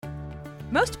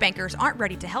Most bankers aren't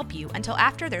ready to help you until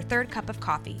after their third cup of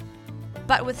coffee.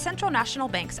 But with Central National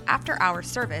Bank's after-hours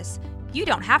service, you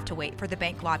don't have to wait for the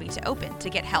bank lobby to open to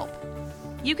get help.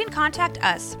 You can contact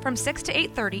us from 6 to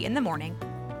 8:30 in the morning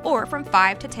or from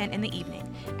 5 to 10 in the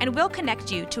evening, and we'll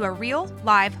connect you to a real,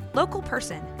 live, local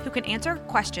person who can answer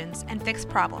questions and fix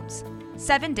problems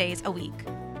 7 days a week.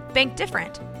 Bank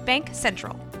different. Bank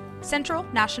Central. Central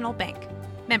National Bank.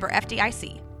 Member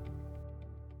FDIC.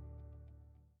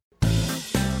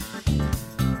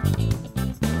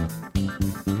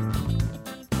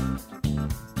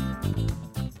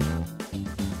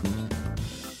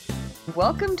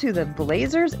 Welcome to the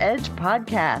Blazers Edge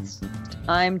podcast.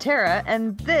 I'm Tara,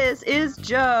 and this is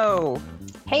Jo.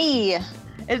 Hey.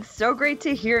 It's so great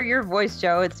to hear your voice,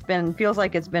 Jo. Feels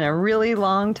like it's been a really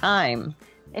long time.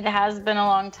 It has been a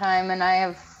long time, and I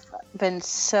have been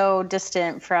so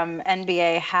distant from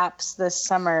NBA haps this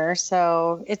summer.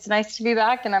 So it's nice to be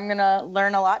back, and I'm going to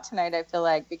learn a lot tonight, I feel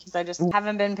like, because I just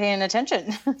haven't been paying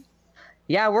attention.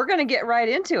 Yeah, we're going to get right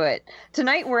into it.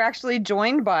 Tonight, we're actually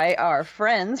joined by our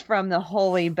friends from the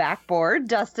Holy Backboard,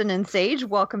 Dustin and Sage.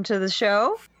 Welcome to the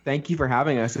show. Thank you for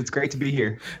having us. It's great to be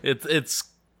here. It's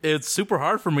super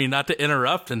hard for me not to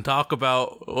interrupt and talk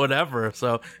about whatever.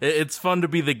 So it's fun to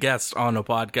be the guest on a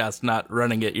podcast, not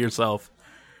running it yourself.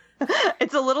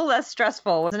 It's a little less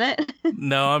stressful, isn't it?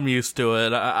 No, I'm used to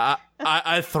it.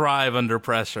 I thrive under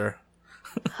pressure.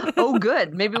 Oh,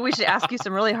 good. Maybe we should ask you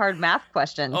some really hard math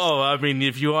questions. Oh, I mean,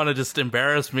 if you want to just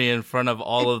embarrass me in front of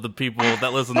all of the people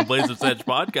that listen to Blazers Edge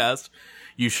podcast,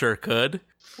 you sure could.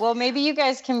 Well, maybe you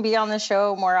guys can be on the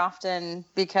show more often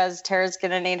because Tara's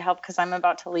going to need help because I'm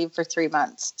about to leave for 3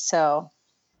 months. So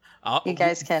you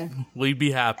guys can. We'd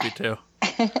be happy to.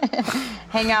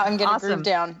 Hang out and get a groove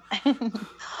down.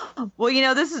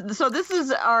 Well, this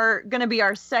is going to be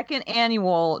our second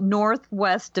annual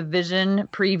Northwest Division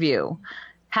preview.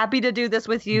 Happy to do this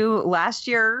with you. Last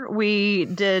year we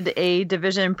did a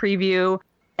division preview,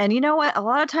 and you know what? A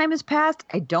lot of time has passed.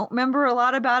 I don't remember a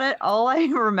lot about it. All I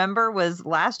remember was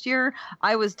last year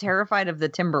I was terrified of the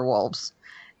Timberwolves,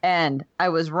 and I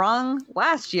was wrong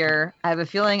last year. I have a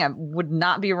feeling I would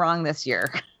not be wrong this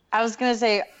year. I was going to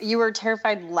say, you were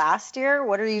terrified last year?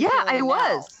 What are you feeling I now?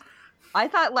 was. I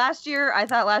thought last year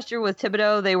with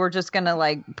Thibodeau, they were just going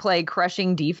to play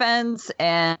crushing defense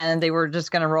and they were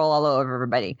just going to roll all over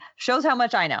everybody. Shows how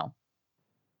much I know.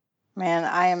 Man,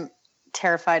 I am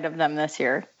terrified of them this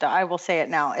year. I will say it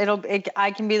now.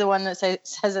 I can be the one that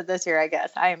says it this year, I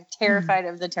guess. I am terrified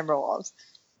of the Timberwolves.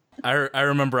 I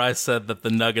remember I said that the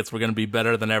Nuggets were going to be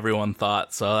better than everyone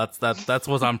thought. So that's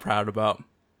what I'm proud about.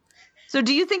 So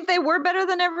do you think they were better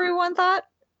than everyone thought?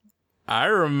 I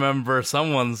remember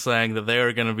someone saying that they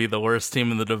were going to be the worst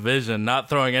team in the division, not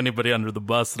throwing anybody under the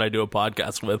bus that I do a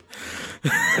podcast with.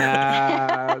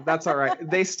 That's all right.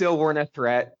 They still weren't a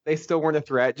threat.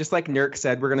 Just like Nurk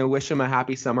said, we're going to wish them a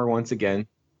happy summer once again.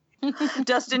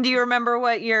 Dustin, do you remember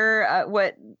what your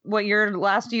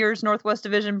last year's Northwest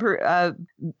Division a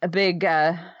big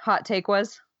hot take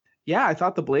was? Yeah, I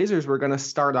thought the Blazers were going to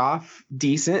start off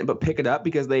decent, but pick it up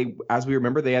because as we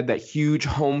remember, they had that huge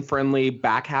home-friendly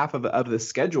back half of the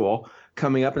schedule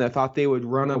coming up, and I thought they would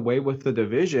run away with the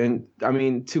division. I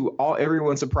mean, to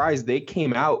everyone's surprise, they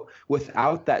came out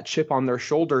without that chip on their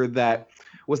shoulder that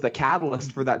was the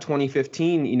catalyst for that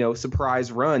 2015,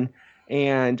 surprise run.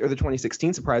 Or the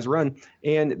 2016 surprise run,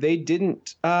 and they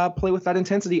didn't play with that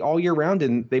intensity all year round,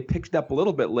 and they picked it up a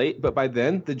little bit late, but by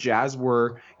then the Jazz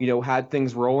were, had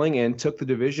things rolling and took the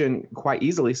division quite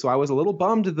easily, so I was a little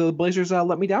bummed the Blazers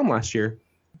let me down last year.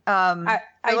 I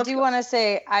do want to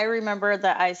say, I remember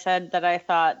that I said that I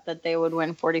thought that they would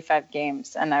win 45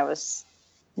 games, and I was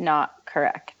not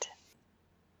correct.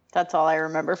 That's all I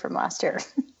remember from last year.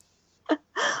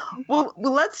 Well,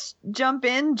 let's jump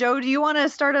in. Jo, do you want to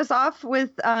start us off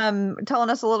with telling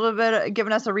us a little bit,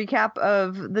 giving us a recap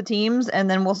of the teams, and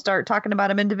then we'll start talking about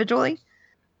them individually?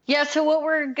 Yeah, so what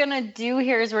we're going to do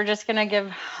here is we're just going to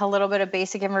give a little bit of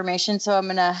basic information. So I'm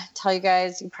going to tell you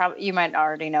guys, you might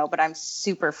already know, but I'm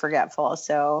super forgetful.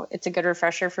 So it's a good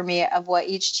refresher for me of what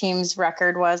each team's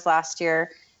record was last year,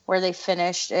 where they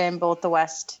finished in both the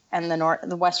West and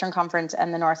the Western Conference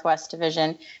and the Northwest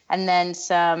Division, and then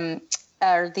some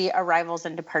the arrivals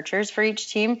and departures for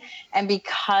each team. And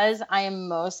because I am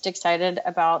most excited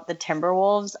about the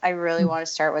Timberwolves, I really want to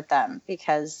start with them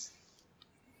because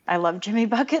I love Jimmy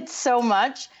Buckets so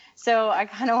much. So I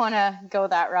kind of want to go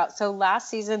that route. So last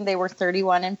season they were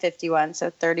 31-51, so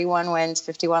 31 wins,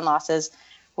 51 losses,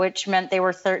 which meant they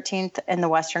were 13th in the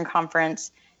Western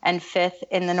Conference and 5th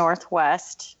in the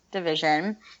Northwest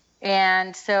Division.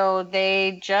 And so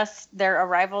their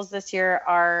arrivals this year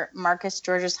are Marcus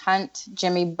Georges-Hunt,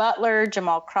 Jimmy Butler,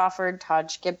 Jamal Crawford,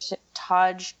 Taj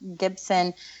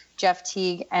Gibson, Jeff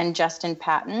Teague, and Justin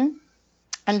Patton.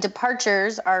 And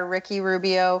departures are Ricky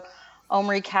Rubio,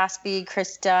 Omri Caspi,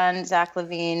 Chris Dunn, Zach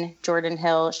LaVine, Jordan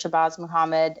Hill, Shabazz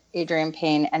Muhammad, Adrian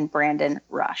Payne, and Brandon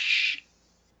Rush.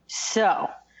 So,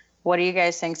 what do you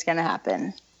guys think is going to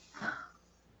happen?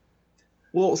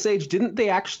 Well, Sage, didn't they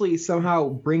actually somehow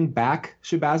bring back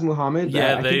Shabazz Muhammad?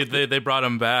 Yeah, they brought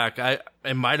him back.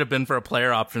 It might have been for a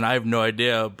player option. I have no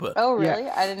idea. But oh, really?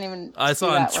 Yeah. I didn't even. I saw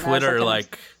on Twitter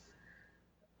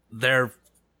they're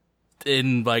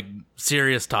in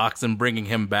serious talks and bringing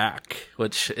him back,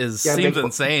 which seems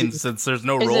insane since there's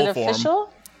no role for him.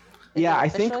 Official? I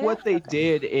think what they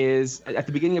did is at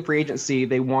the beginning of free agency,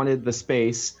 they wanted the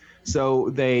space, so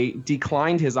they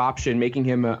declined his option, making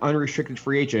him an unrestricted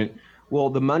free agent. Well,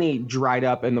 the money dried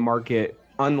up in the market,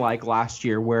 unlike last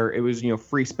year where it was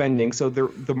free spending. So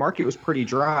the market was pretty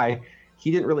dry.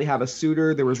 He didn't really have a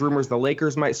suitor. There was rumors the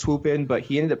Lakers might swoop in, but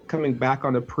he ended up coming back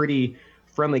on a pretty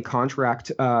friendly contract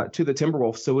to the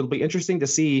Timberwolves. So it'll be interesting to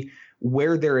see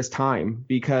where there is time,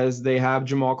 because they have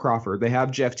Jamal Crawford, they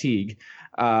have Jeff Teague,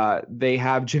 they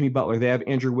have Jimmy Butler, they have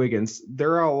Andrew Wiggins.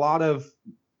 There are a lot of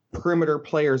perimeter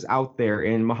players out there,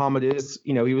 and Muhammad is,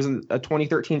 he was a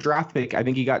 2013 draft pick. I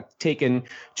think he got taken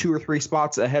 2 or 3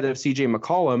 spots ahead of CJ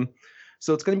McCollum.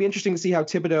 So it's going to be interesting to see how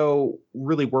Thibodeau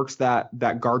really works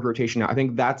that guard rotation out. I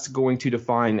think that's going to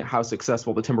define how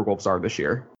successful the Timberwolves are this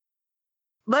year.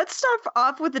 Let's start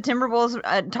off with the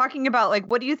Timberwolves, talking about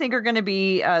what do you think are going to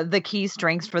be the key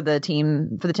strengths for the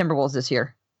Timberwolves this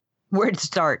year? Where to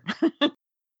start?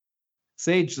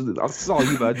 Sage, this is all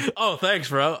you, bud. Oh, thanks,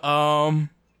 bro.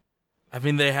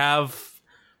 They have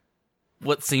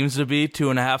what seems to be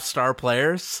 2.5 star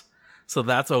players, so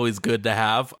that's always good to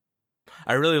have.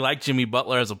 I really like Jimmy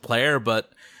Butler as a player,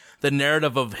 but the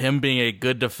narrative of him being a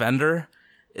good defender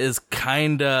is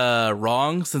kind of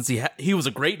wrong, since he was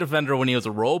a great defender when he was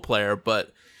a role player,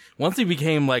 but once he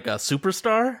became a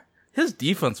superstar, his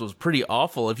defense was pretty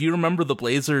awful. If you remember the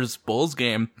Blazers Bulls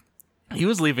game, he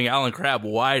was leaving Allen Crabbe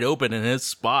wide open in his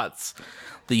spots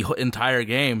the entire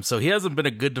game. So he hasn't been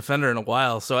a good defender in a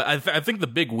while. So I think the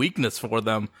big weakness for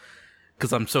them,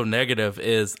 because I'm so negative,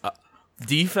 is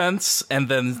defense and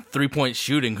then 3-point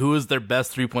shooting. Who is their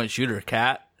best 3-point shooter?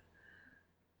 Cat?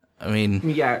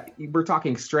 Yeah, we're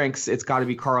talking strengths. It's got to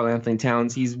be Karl Anthony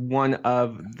Towns. He's one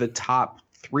of the top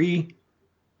 3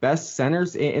 best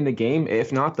centers in the game,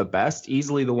 if not the best,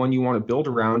 easily the one you want to build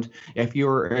around. If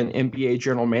you're an NBA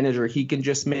general manager, he can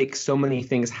just make so many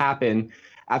things happen.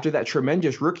 After that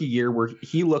tremendous rookie year where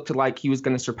he looked like he was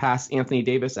going to surpass Anthony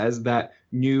Davis as that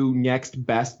new next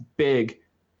best big,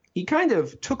 he kind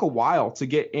of took a while to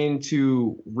get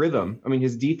into rhythm.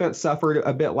 His defense suffered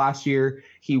a bit last year.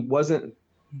 He wasn't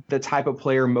the type of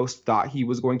player most thought he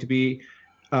was going to be.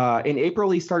 In April,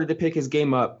 he started to pick his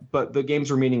game up, but the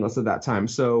games were meaningless at that time.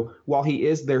 So while he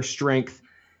is their strength,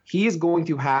 he is going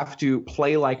to have to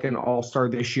play like an all-star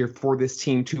this year for this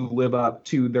team to live up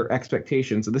to their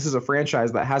expectations. And this is a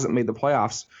franchise that hasn't made the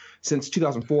playoffs since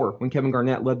 2004 when Kevin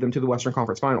Garnett led them to the Western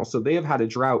Conference Finals. So they have had a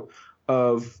drought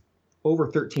of over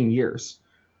 13 years.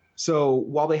 So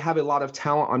while they have a lot of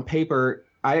talent on paper,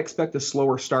 I expect a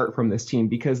slower start from this team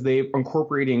because they're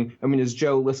incorporating, as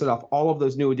Joe listed off all of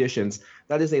those new additions,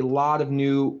 that is a lot of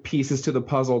new pieces to the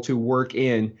puzzle to work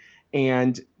in.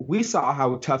 And we saw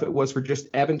how tough it was for just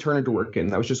Evan Turner to work in.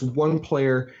 That was just one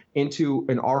player into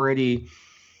an already,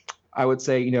 I would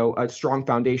say, a strong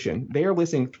foundation. They are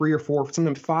listing 3 or 4,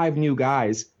 sometimes 5 new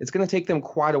guys. It's going to take them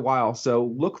quite a while. So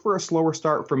look for a slower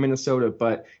start from Minnesota.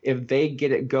 But if they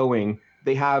get it going,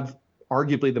 they have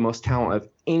arguably the most talent of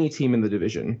any team in the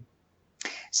division.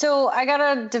 So I got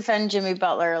to defend Jimmy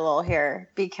Butler a little here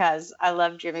because I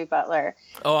love Jimmy Butler.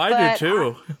 Oh, I do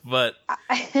too. But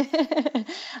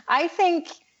I think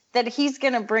that he's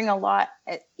going to bring a lot,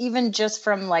 even just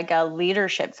from a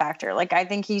leadership factor. I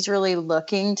think he's really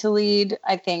looking to lead.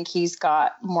 I think he's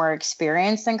got more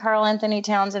experience than Karl Anthony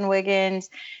Towns and Wiggins.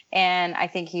 And I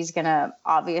think he's going to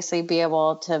obviously be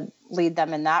able to lead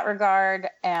them in that regard.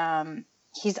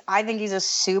 I think he's a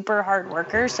super hard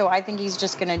worker. So I think he's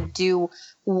just going to do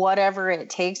whatever it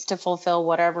takes to fulfill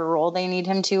whatever role they need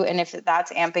him to. And if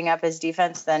that's amping up his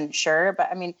defense, then sure. But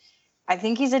I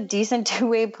think he's a decent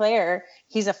 2-way player.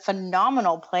 He's a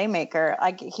phenomenal playmaker.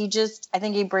 I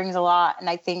think he brings a lot. And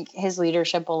I think his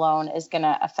leadership alone is going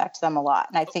to affect them a lot.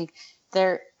 And I think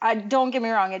don't get me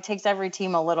wrong, it takes every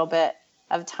team a little bit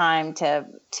of time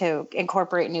to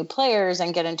incorporate new players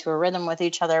and get into a rhythm with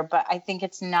each other. But I think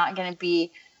it's not going to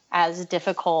be as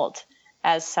difficult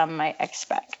as some might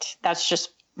expect. That's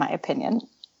just my opinion.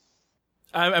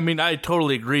 I mean, I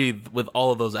totally agree with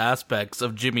all of those aspects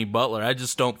of Jimmy Butler. I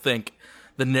just don't think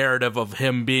the narrative of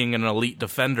him being an elite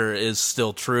defender is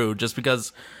still true, just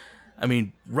because, I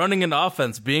mean, running an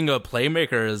offense, being a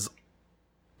playmaker is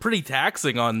pretty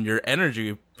taxing on your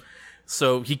energy.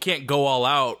 So he can't go all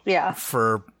out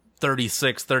for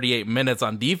 36, 38 minutes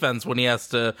on defense when he has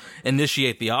to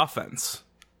initiate the offense.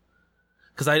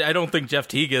 Because I don't think Jeff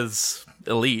Teague is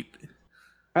elite.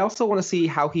 I also want to see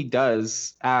how he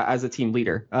does as a team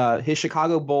leader. His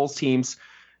Chicago Bulls teams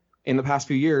in the past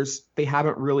few years, they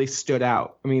haven't really stood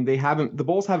out. I mean, the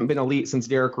Bulls haven't been elite since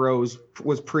Derrick Rose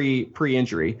was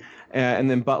pre-injury. And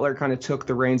then Butler kind of took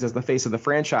the reins as the face of the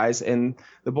franchise, and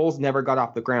the Bulls never got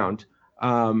off the ground.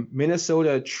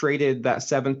 Minnesota traded that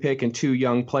 7th pick and 2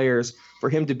 young players for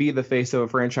him to be the face of a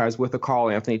franchise with a Karl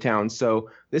Anthony Towns. So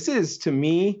this is, to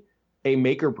me, a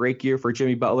make or break year for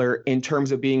Jimmy Butler in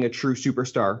terms of being a true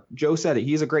superstar. Joe said it.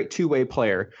 He's a great two-way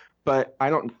player, but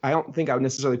I don't think I would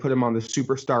necessarily put him on the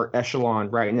superstar echelon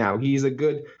right now. He's a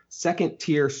good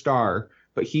second-tier star,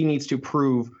 but he needs to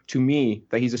prove to me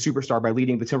that he's a superstar by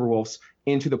leading the Timberwolves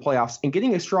into the playoffs and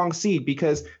getting a strong seed,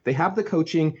 because they have the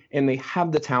coaching and they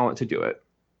have the talent to do it.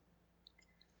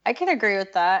 I can agree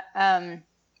with that.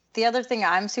 The other thing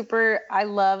I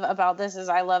love about this is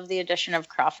I love the addition of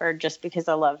Crawford just because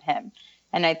I love him.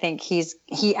 And I think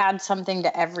he adds something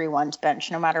to everyone's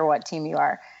bench, no matter what team you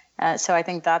are. So I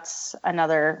think that's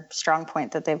another strong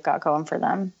point that they've got going for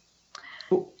them.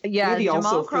 Yeah,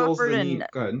 Jamal Crawford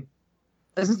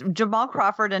Jamal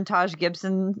Crawford and Taj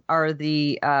Gibson are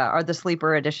the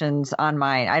sleeper additions on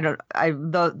mine.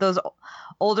 Those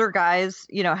older guys,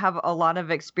 have a lot of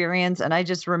experience, and I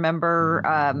just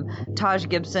remember Taj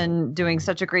Gibson doing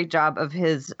such a great job of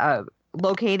his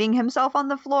locating himself on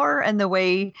the floor, and the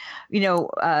way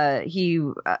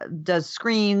he does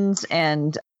screens,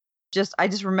 and I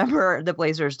just remember the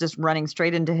Blazers just running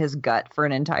straight into his gut for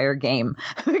an entire game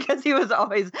because he was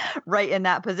always right in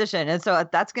that position. And so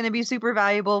that's going to be super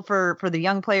valuable for the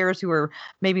young players who were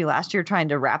maybe last year trying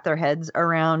to wrap their heads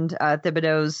around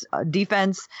Thibodeau's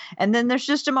defense. And then there's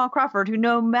just Jamal Crawford, who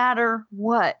no matter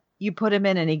what you put him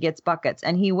in, and he gets buckets,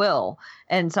 and he will.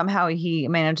 And somehow he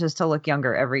manages to look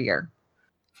younger every year.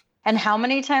 And how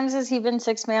many times has he been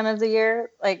 6th man of the year?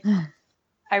 Like,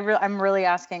 I'm really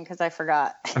asking because I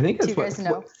forgot. I think it's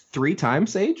what, 3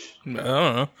 times, Sage? I don't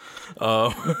know.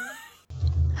 Oh.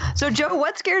 So, Joe,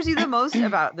 what scares you the most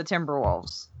about the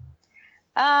Timberwolves?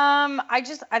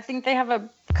 I think they have a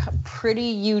pretty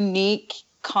unique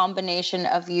combination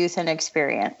of youth and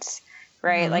experience,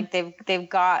 right? Mm-hmm. Like they've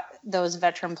got those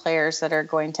veteran players that are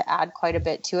going to add quite a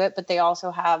bit to it, but they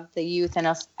also have the youth and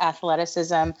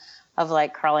athleticism of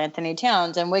like Karl Anthony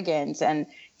Towns and Wiggins, and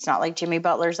it's not like Jimmy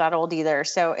Butler's that old either.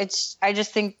 So I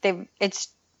just think it's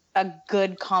a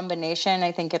good combination.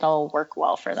 I think it'll work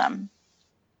well for them.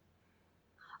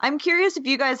 I'm curious if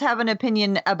you guys have an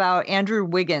opinion about Andrew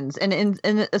Wiggins, and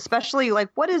especially like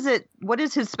what is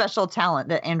his special talent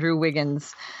that Andrew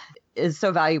Wiggins is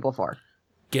so valuable for?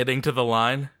 Getting to the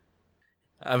line.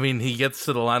 I mean, he gets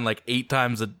to the line like 8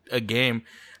 times a game.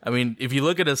 I mean, if you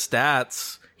look at his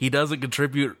stats, he doesn't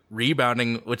contribute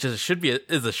rebounding, which is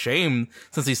a shame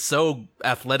since he's so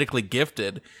athletically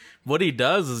gifted. What he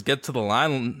does is get to the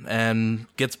line and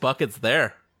gets buckets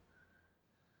there.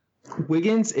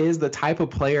 Wiggins is the type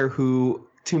of player who,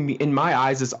 to me, in my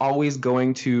eyes, is always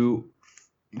going to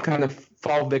kind of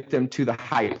fall victim to the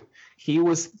hype. He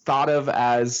was thought of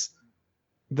as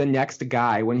the next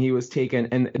guy when he was taken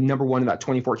and number 1 in that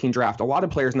 2014 draft. A lot of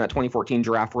players in that 2014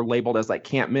 draft were labeled as like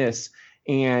can't miss.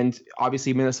 And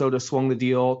obviously Minnesota swung the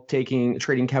deal,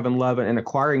 trading Kevin Love and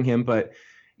acquiring him. But,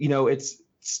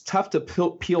 it's tough to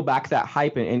peel back that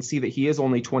hype and see that he is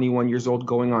only 21 years old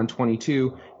going on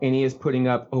 22, and he is putting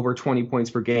up over 20 points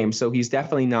per game. So he's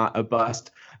definitely not a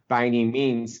bust by any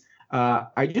means.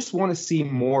 I just want to see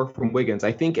more from Wiggins.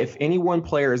 I think if any one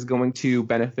player is going to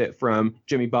benefit from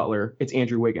Jimmy Butler, it's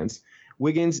Andrew Wiggins.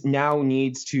 Wiggins now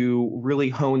needs to really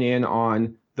hone in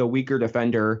on the weaker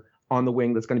defender on the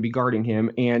wing that's going to be guarding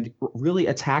him and really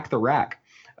attack the rack.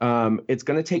 It's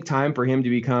going to take time for him to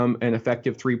become an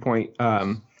effective 3-point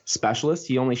specialist.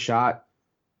 He only shot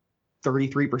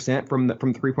 33% from the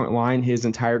 3-point line his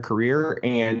entire career.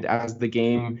 And as the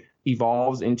game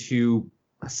evolves into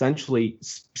essentially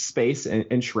space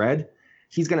and shred,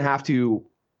 he's going to have to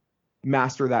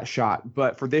master that shot.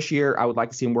 But for this year, I would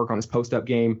like to see him work on his post-up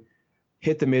game,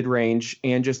 hit the mid-range,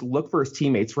 and just look for his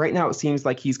teammates. Right now, it seems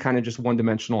like he's kind of just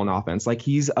one-dimensional in offense. Like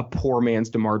he's a poor man's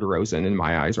DeMar DeRozan in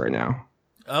my eyes right now.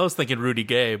 I was thinking Rudy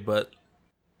Gay, but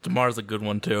DeMar's a good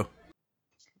one too.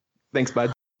 Thanks,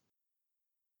 bud.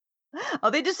 Oh,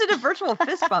 they just did a virtual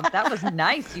fist bump. That was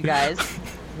nice, you guys.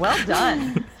 Well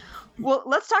done. Well,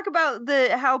 let's talk about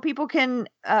how people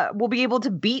will be able to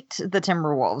beat the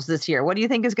Timberwolves this year. What do you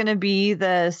think is going to be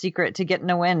the secret to getting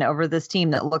a win over this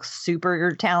team that looks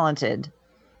super talented?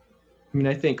 I mean,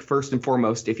 I think first and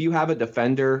foremost, if you have a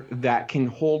defender that can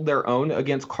hold their own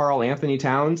against Karl Anthony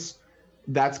Towns,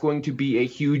 that's going to be a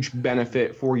huge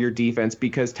benefit for your defense,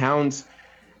 because Towns,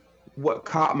 what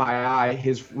caught my eye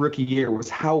his rookie year was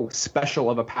how special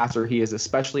of a passer he is,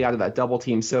 especially out of that double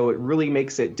team. So it really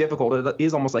makes it difficult. It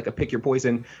is almost like a pick your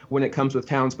poison when it comes with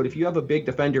Towns. But if you have a big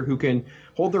defender who can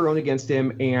hold their own against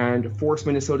him and force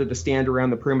Minnesota to stand around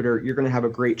the perimeter, you're going to have a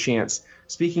great chance.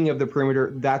 Speaking of the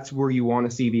perimeter, that's where you want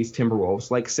to see these Timberwolves.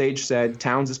 Like Sage said,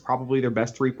 Towns is probably their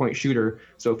best three-point shooter.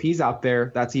 So if he's out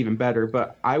there, that's even better.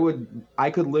 But I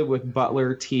could live with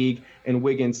Butler, Teague, and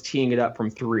Wiggins teeing it up from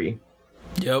three.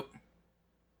 Yep.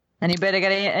 Anybody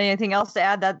got anything else to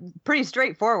add? That's pretty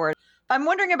straightforward. I'm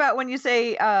wondering about when you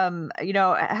say,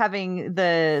 having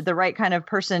the right kind of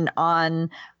person on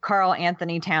Karl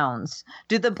Anthony Towns.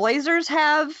 Do the Blazers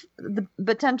have the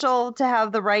potential to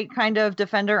have the right kind of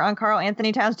defender on Karl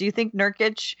Anthony Towns? Do you think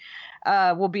Nurkic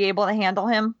will be able to handle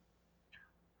him?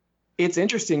 It's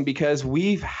interesting because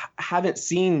we haven't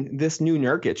seen this new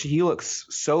Nurkic. He looks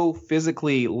so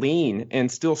physically lean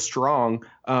and still strong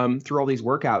through all these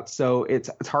workouts. So it's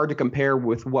hard to compare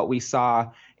with what we saw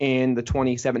in the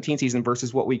 2017 season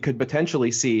versus what we could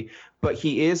potentially see. But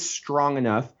he is strong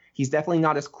enough. He's definitely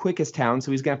not as quick as Towns,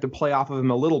 so he's going to have to play off of him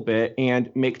a little bit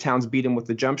and make Towns beat him with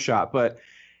the jump shot. But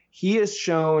he has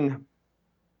shown,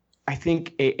 I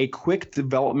think, a quick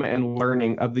development and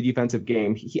learning of the defensive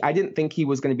game. I didn't think he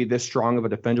was going to be this strong of a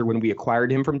defender when we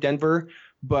acquired him from Denver,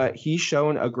 but he's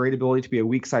shown a great ability to be a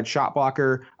weak side shot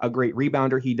blocker, a great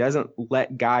rebounder. He doesn't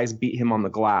let guys beat him on the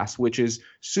glass, which is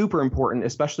super important,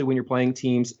 especially when you're playing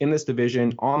teams in this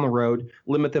division on the road,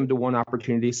 limit them to one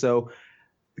opportunity. So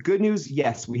the good news,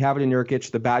 yes, we have it in Nurkic.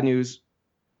 The bad news,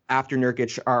 after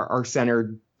Nurkic, our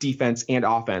center defense and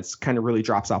offense kind of really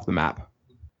drops off the map.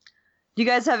 Do you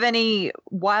guys have any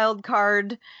wild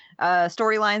card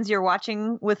storylines you're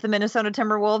watching with the Minnesota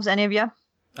Timberwolves? Any of you?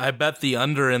 I bet the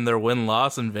under in their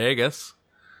win-loss in Vegas.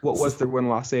 What was their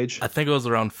win-loss age? I think it was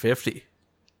around 50.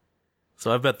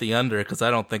 So I bet the under because I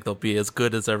don't think they'll be as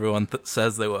good as everyone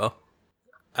says they will.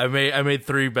 I made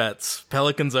 3 bets.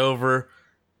 Pelicans over,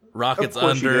 Rockets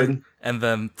under, and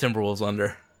then Timberwolves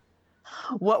under.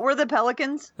 What were the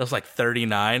Pelicans? That was like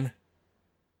 39.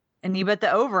 And you bet the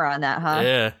over on that, huh?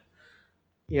 Yeah.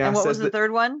 Yeah. And what was the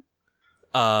third one?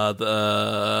 The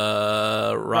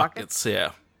Rockets,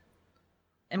 yeah.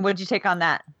 And what did you take on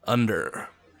that? Under.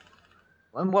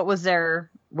 And what was the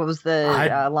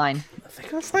line? I think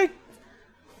it was like,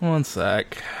 one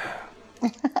sec.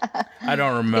 I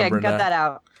don't remember. Yeah, cut that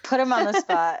out. Put him on the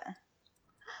spot.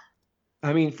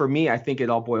 I mean, for me, I think it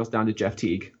all boils down to Jeff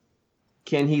Teague.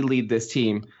 Can he lead this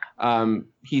team?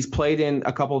 He's played in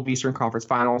a couple of Eastern Conference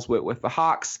Finals with the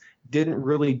Hawks. Didn't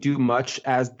really do much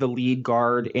as the lead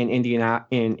guard in Indiana.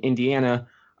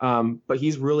 But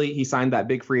he signed that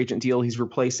big free agent deal. He's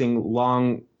replacing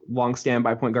long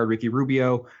standby point guard Ricky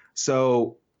Rubio.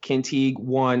 So can Teague,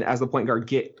 as the point guard,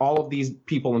 get all of these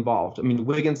people involved? I mean,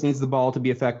 Wiggins needs the ball to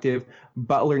be effective.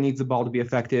 Butler needs the ball to be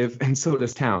effective. And so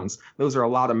does Towns. Those are a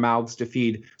lot of mouths to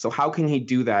feed. So how can he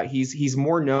do that? He's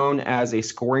more known as a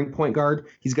scoring point guard.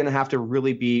 He's going to have to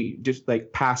really be just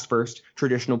like pass first,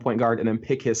 traditional point guard, and then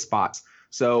pick his spots.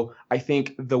 So I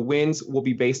think the wins will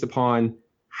be based upon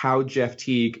how Jeff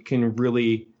Teague can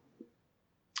really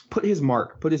put his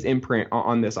mark, put his imprint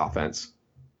on this offense.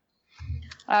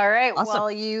 All right. Awesome.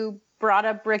 Well, you brought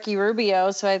up Ricky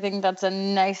Rubio, so I think that's a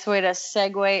nice way to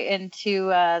segue into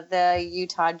the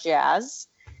Utah Jazz,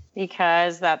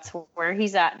 because that's where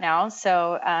he's at now.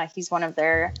 So he's one of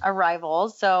their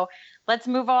rivals. So let's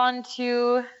move on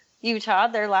to Utah.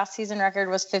 Their last season record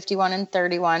was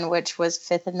 51-31, which was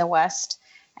 5th in the West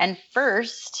and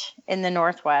 1st in the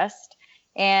Northwest.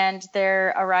 And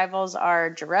their rivals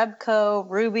are Jerebko,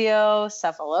 Rubio,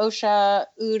 Cephalosha,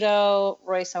 Udo,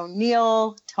 Royce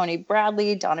O'Neal, Tony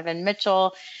Bradley, Donovan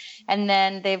Mitchell. And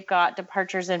then they've got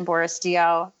departures in Boris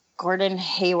Diaw, Gordon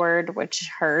Hayward, which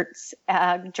hurts,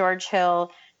 George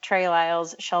Hill, Trey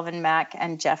Lyles, Shelvin Mack,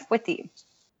 and Jeff Withey.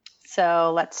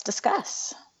 So let's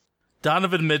discuss.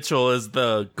 Donovan Mitchell is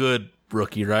the good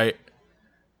rookie, right?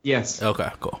 Yes. Okay,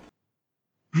 cool.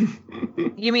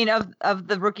 You mean of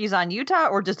the rookies on Utah,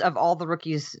 or just of all the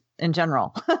rookies in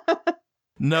general?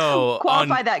 No.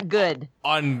 Qualify that good.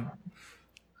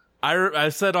 I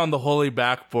said on the Holy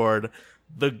Backboard,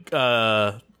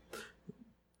 the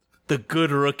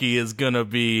good rookie is gonna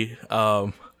be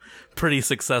pretty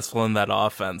successful in that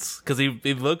offense because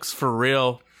he looks for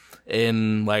real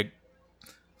in, like,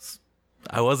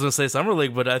 I was going to say summer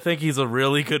league, but I think he's a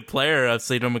really good player. I've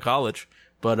seen him in college,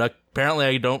 but apparently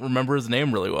I don't remember his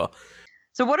name really well.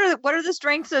 So what are the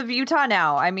strengths of Utah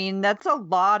now? I mean, that's a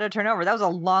lot of turnover. That was a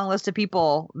long list of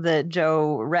people that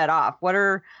Joe read off. What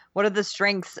are the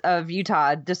strengths of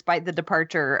Utah despite the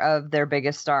departure of their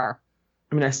biggest star?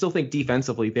 I mean, I still think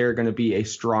defensively they're going to be a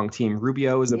strong team.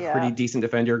 Rubio is a pretty decent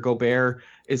defender. Gobert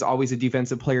is always a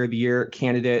defensive player of the year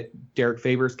candidate. Derek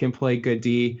Favors can play good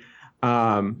D.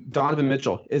 Donovan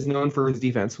Mitchell is known for his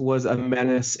defense, was a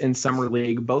menace in summer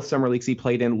league. Both summer leagues he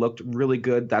played in looked really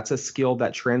good. That's a skill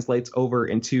that translates over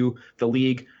into the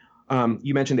league.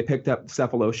 You mentioned they picked up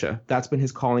Cephalosha. That's been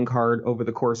his calling card over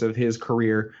the course of his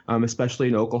career, especially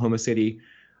in Oklahoma City.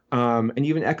 And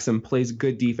even Exum plays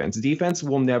good defense. Defense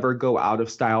will never go out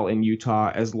of style in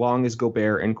Utah as long as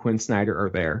Gobert and Quinn Snyder are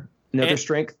there. Another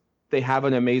strength, they have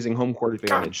an amazing home court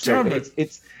advantage. So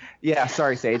it's yeah,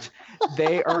 sorry, Sage.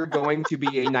 They are going to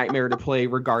be a nightmare to play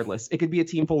regardless. It could be a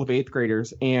team full of 8th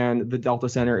graders, and the Delta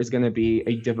Center is going to be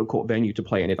a difficult venue to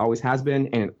play in. It always has been,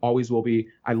 and it always will be.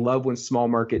 I love when small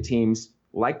market teams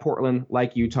like Portland,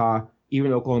 like Utah,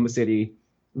 even Oklahoma City,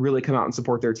 really come out and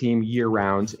support their team year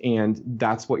round, and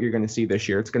that's what you're going to see this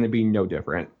year. It's going to be no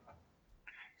different.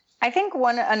 I think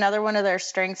another one of their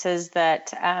strengths is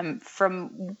that I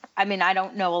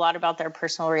don't know a lot about their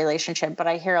personal relationship, but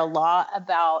I hear a lot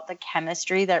about the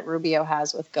chemistry that Rubio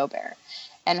has with Gobert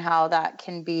and how that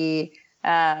can be,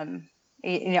 I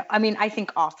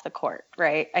think off the court,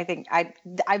 right? I think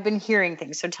I've been hearing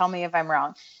things, so tell me if I'm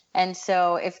wrong. And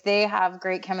so if they have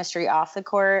great chemistry off the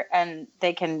court and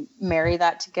they can marry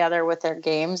that together with their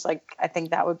games, like, I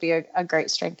think that would be a great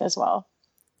strength as well.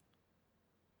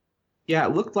 Yeah,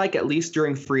 it looked like at least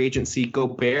during free agency,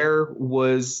 Gobert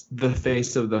was the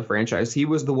face of the franchise. He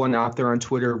was the one out there on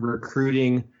Twitter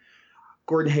recruiting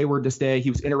Gordon Hayward to stay. He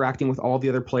was interacting with all the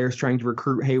other players trying to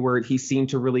recruit Hayward. He seemed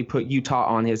to really put Utah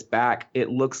on his back. It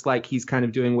looks like he's kind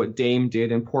of doing what Dame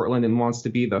did in Portland and wants to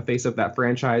be the face of that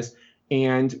franchise.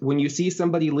 And when you see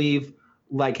somebody leave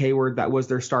like Hayward, that was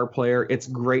their star player, it's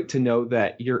great to know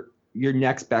that your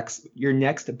next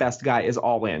best guy is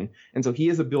all in. And so he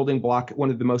is a building block, one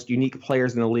of the most unique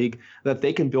players in the league that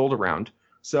they can build around.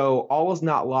 So all is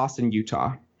not lost in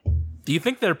Utah. Do you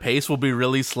think their pace will be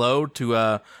really slow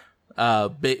to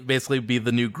basically be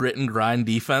the new grit and grind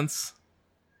defense?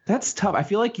 That's tough. I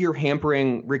feel like you're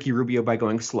hampering Ricky Rubio by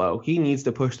going slow. He needs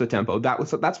to push the tempo.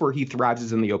 That's where he thrives,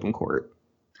 is in the open court.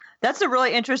 That's a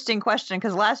really interesting question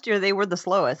because last year they were the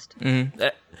slowest. Mm-hmm.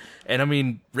 And I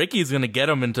mean, Ricky's going to get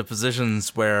them into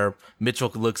positions where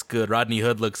Mitchell looks good, Rodney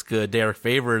Hood looks good, Derek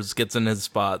Favors gets in his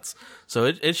spots. So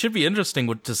it should be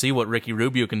interesting to see what Ricky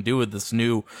Rubio can do with this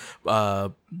new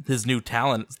his new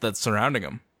talent that's surrounding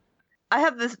him. I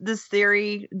have this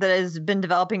theory that has been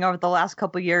developing over the last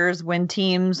couple of years. When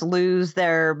teams lose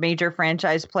their major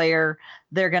franchise player,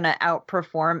 they're going to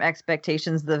outperform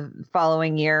expectations the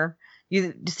following year.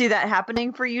 You see that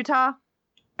happening for Utah?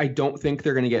 I don't think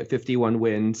they're going to get 51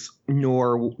 wins,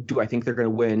 nor do I think they're going to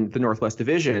win the Northwest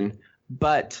Division.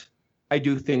 But I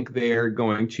do think they're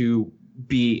going to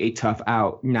be a tough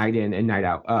out night in and night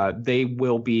out. They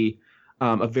will be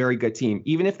a very good team.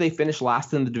 Even if they finish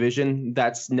last in the division,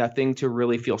 that's nothing to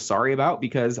really feel sorry about,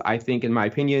 because I think, in my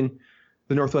opinion,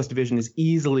 the Northwest Division is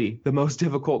easily the most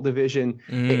difficult division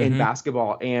in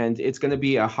basketball, and it's going to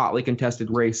be a hotly contested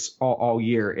race all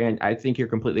year. And I think you're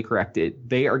completely correct.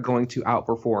 They are going to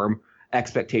outperform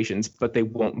expectations, but they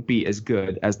won't be as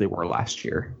good as they were last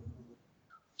year.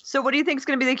 So what do you think is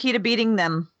going to be the key to beating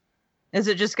them? Is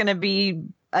it just going to be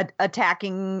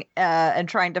attacking and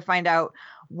trying to find out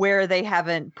where they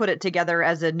haven't put it together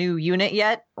as a new unit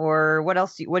yet? Or what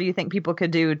else? What do you think people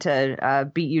could do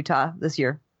to beat Utah this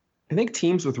year? I think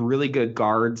teams with really good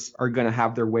guards are going to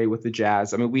have their way with the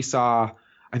Jazz. I mean, we saw,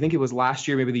 I think it was last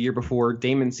year, maybe the year before,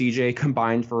 Dame and CJ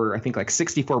combined for, I think, like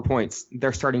 64 points.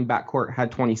 Their starting backcourt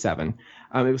had 27.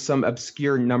 It was some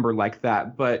obscure number like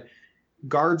that. But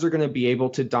guards are going to be able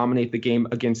to dominate the game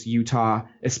against Utah,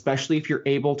 especially if you're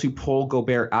able to pull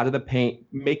Gobert out of the paint,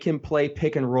 make him play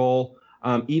pick and roll.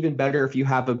 Even better if you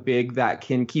have a big that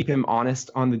can keep him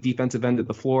honest on the defensive end of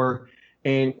the floor.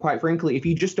 And quite frankly, if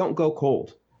you just don't go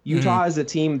cold. Utah is a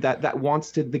team that wants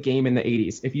to the game in the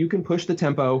 80s. If you can push the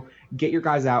tempo, get your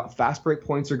guys out, fast break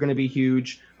points are going to be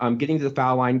huge. Getting to the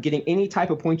foul line, getting any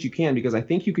type of points you can, because I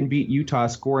think you can beat Utah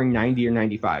scoring 90 or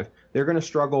 95. They're going to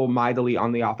struggle mightily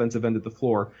on the offensive end of the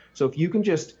floor. So if you can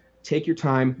just take your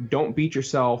time, don't beat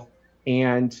yourself,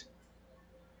 and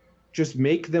just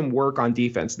make them work on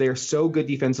defense. They are so good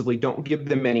defensively. Don't give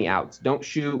them many outs. Don't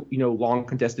shoot, long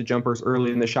contested jumpers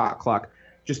early in the shot clock.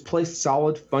 Just play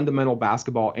solid fundamental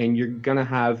basketball, and you're going to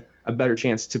have a better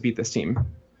chance to beat this team.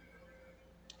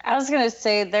 I was going to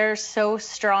say they're so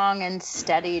strong and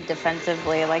steady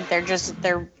defensively. Like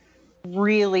they're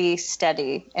really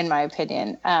steady, in my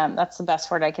opinion. That's the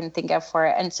best word I can think of for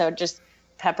it. And so just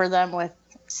pepper them with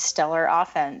stellar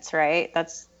offense, right?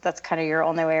 That's kind of your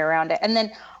only way around it. And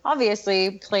then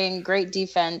obviously playing great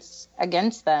defense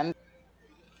against them.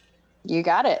 You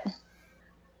got it.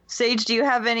 Sage, do you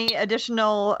have any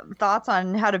additional thoughts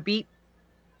on how to beat?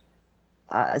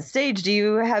 Sage, do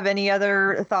you have any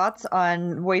other thoughts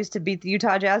on ways to beat the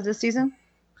Utah Jazz this season?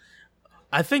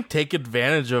 I think take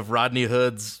advantage of Rodney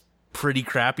Hood's pretty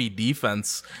crappy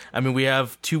defense. I mean, we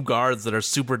have two guards that are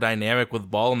super dynamic with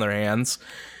ball in their hands.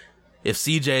 If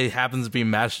CJ happens to be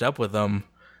matched up with them,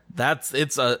 it's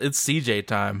CJ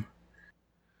time.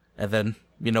 And then,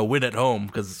 win at home,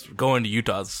 because going to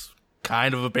Utah's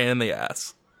kind of a pain in the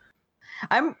ass.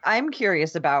 I'm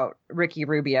curious about Ricky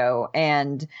Rubio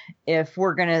and if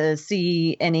we're going to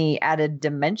see any added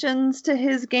dimensions to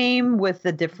his game with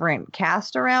the different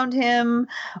cast around him.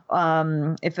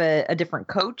 If a different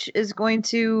coach is going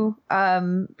to,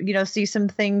 see some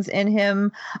things in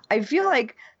him. I feel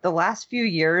like the last few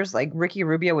years, like Ricky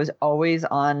Rubio was always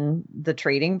on the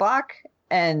trading block.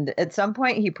 And at some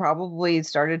point, he probably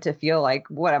started to feel like,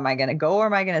 what, am I going to go or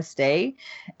am I going to stay?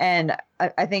 And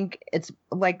I think it's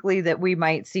likely that we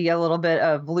might see a little bit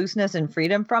of looseness and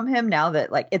freedom from him now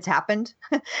that, like, it's happened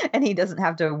and he doesn't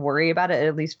have to worry about it,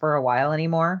 at least for a while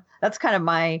anymore. That's kind of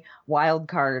my wild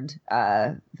card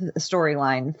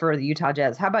storyline for the Utah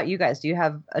Jazz. How about you guys? Do you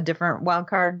have a different wild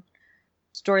card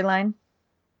storyline?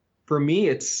 For me,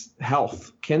 it's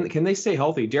health. Can they stay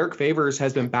healthy? Derek Favors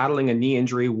has been battling a knee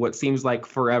injury what seems like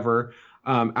forever.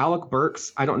 Alec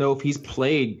Burks, I don't know if he's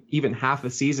played even half a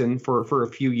season for a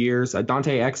few years.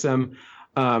 Dante Exum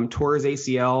tore his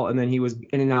ACL, and then he was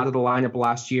in and out of the lineup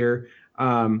last year.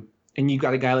 And you've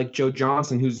got a guy like Joe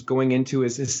Johnson who's going into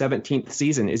his 17th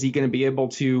season. Is he going to be able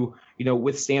to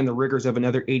withstand the rigors of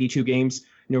another 82 games?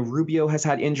 Rubio has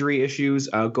had injury issues.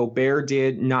 Gobert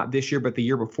did, not this year, but the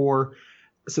year before.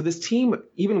 So this team,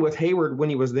 even with Hayward when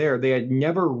he was there, they had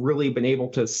never really been able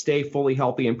to stay fully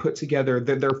healthy and put together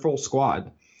their full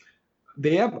squad.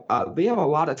 They have a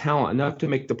lot of talent, enough to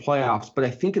make the playoffs, but I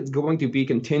think it's going to be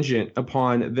contingent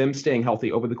upon them staying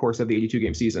healthy over the course of the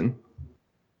 82-game season.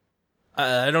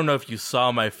 I don't know if you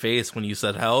saw my face when you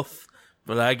said health,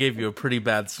 but I gave you a pretty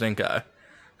bad stink eye.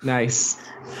 Nice.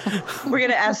 We're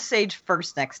gonna ask Sage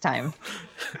first next time.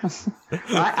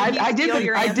 I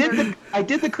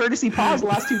did the courtesy pause the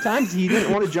last two times. He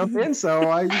didn't want to jump in, so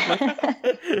I.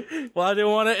 Well, I didn't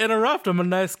want to interrupt. I'm a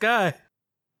nice guy.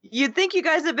 You'd think you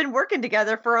guys have been working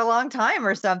together for a long time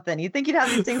or something. You'd think you'd have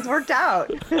these things worked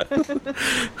out.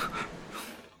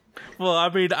 Well, I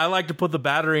mean, I like to put the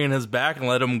battery in his back and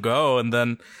let him go, and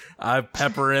then I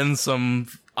pepper in some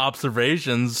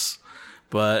observations.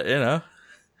 But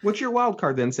What's your wild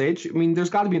card then, Sage? I mean,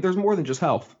 there's more than just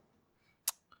health.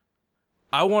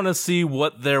 I want to see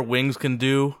what their wings can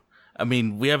do. I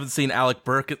mean, we haven't seen Alec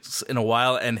Burks in a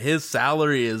while, and his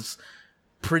salary is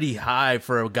pretty high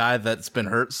for a guy that's been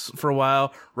hurt for a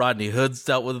while. Rodney Hood's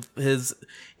dealt with his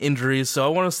injuries, so I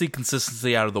want to see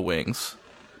consistency out of the wings.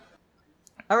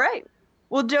 All right.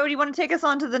 Well, Joe, do you want to take us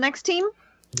on to the next team?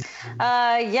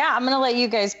 Yeah, I'm going to let you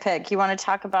guys pick. You want to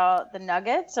talk about the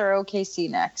Nuggets or OKC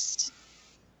next?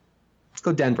 Let's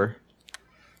go Denver.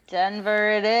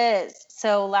 Denver it is.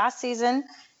 So last season,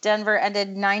 Denver ended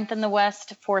 9th in the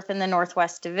West, 4th in the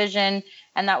Northwest Division,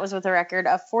 and that was with a record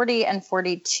of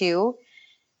 40-42.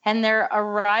 And their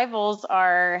rivals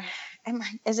are,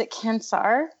 is it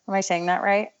Kansar? Am I saying that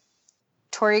right?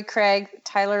 Torrey Craig,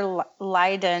 Tyler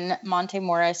Lydon, Monte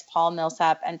Morris, Paul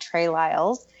Millsap, and Trey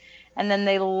Lyles. And then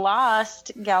they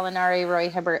lost Gallinari, Roy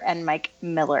Hibbert, and Mike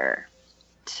Miller.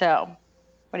 So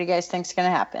what do you guys think is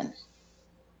going to happen?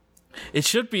 It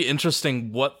should be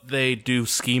interesting what they do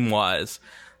scheme-wise.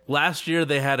 Last year,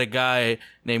 they had a guy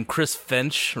named Chris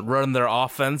Finch run their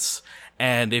offense,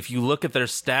 and if you look at their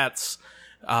stats,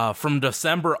 from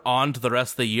December on to the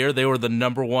rest of the year, they were the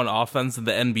number one offense in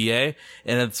the NBA,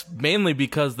 and it's mainly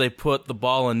because they put the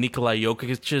ball in Nikola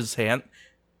Jokic's hand.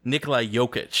 Nikola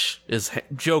Jokic is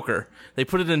Joker. They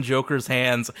put it in Joker's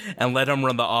hands and let him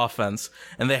run the offense,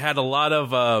 and they had a lot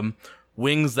of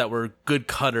wings that were good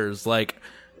cutters, like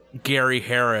Gary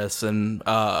Harris and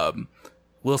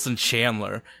Wilson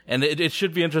Chandler, and it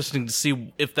should be interesting to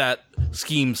see if that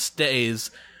scheme stays.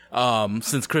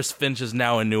 since Chris Finch is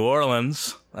now in New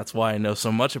Orleans. That's why I know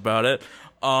so much about it.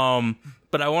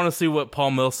 But I want to see what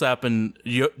Paul Millsap and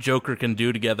Joker can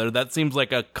do together. That seems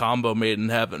like a combo made in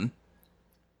heaven.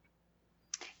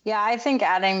 Yeah, I think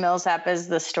adding Millsap is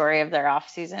the story of their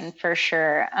offseason for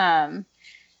sure. I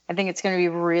think it's going to be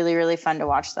really, really fun to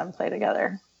watch them play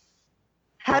together.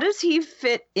 How does he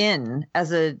fit in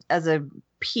as a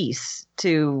piece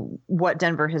to what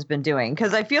Denver has been doing?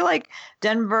 Because I feel like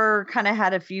Denver kind of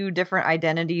had a few different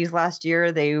identities last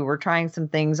year. They were trying some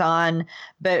things on,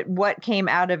 but what came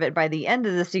out of it by the end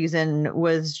of the season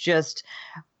was just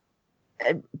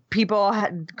people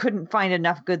couldn't find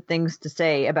enough good things to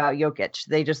say about Jokic.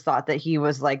 They just thought that he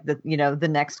was like the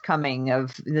next coming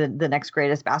of the next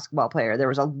greatest basketball player. There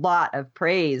was a lot of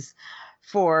praise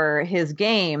for his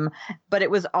game, but it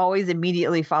was always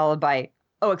immediately followed by,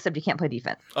 oh, except he can't play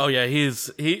defense. Oh yeah,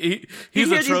 he's you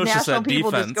atrocious these national at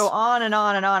people defense. Just go on and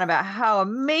on and on about how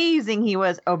amazing he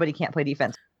was. Oh, but he can't play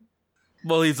defense.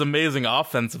 Well, he's amazing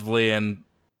offensively, and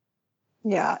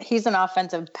yeah, he's an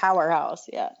offensive powerhouse.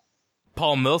 Yeah.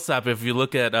 Paul Millsap, if you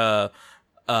look at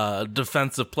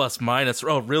defensive plus minus,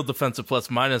 real defensive plus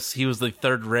minus, he was the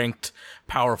third ranked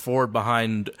power forward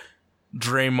behind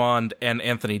Draymond and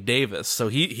Anthony Davis. So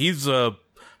he's a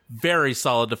very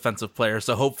solid defensive player.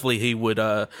 So hopefully he would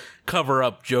cover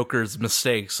up Joker's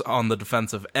mistakes on the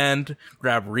defensive end,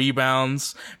 grab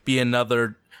rebounds, be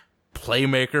another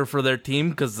playmaker for their team.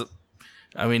 Because,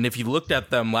 I mean, if you looked at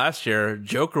them last year,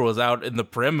 Joker was out in the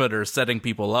perimeter setting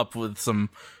people up with some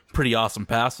pretty awesome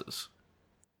passes.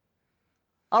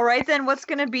 All right, then what's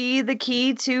going to be the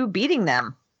key to beating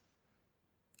them?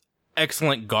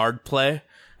 Excellent guard play.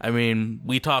 I mean,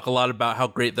 we talk a lot about how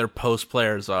great their post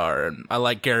players are, and I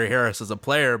like Gary Harris as a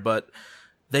player, but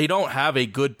they don't have a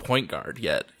good point guard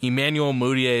yet. Emmanuel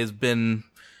Mudiay has been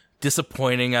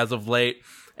disappointing as of late,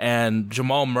 and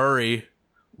Jamal Murray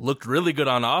looked really good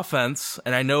on offense,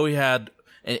 and I know he had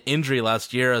an injury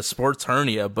last year, a sports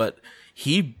hernia, but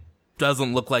he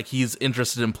doesn't look like he's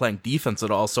interested in playing defense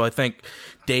at all, so I think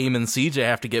Dame and CJ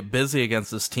have to get busy against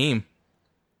this team.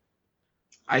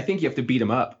 I think you have to beat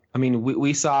them up. I mean,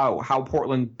 we saw how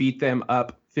Portland beat them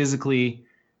up physically.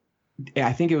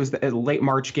 I think it was the late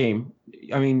March game.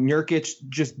 I mean, Nurkic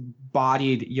just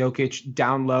bodied Jokic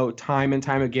down low time and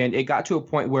time again. It got to a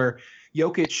point where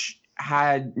Jokic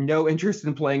had no interest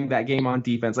in playing that game on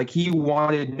defense. Like, he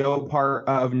wanted no part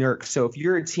of Nurk. So if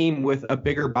you're a team with a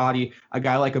bigger body, a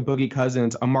guy like a Boogie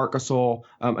Cousins, a Marc Gasol,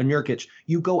 a Nurkic,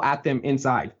 you go at them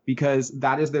inside because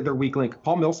that is their weak link.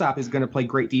 Paul Millsap is going to play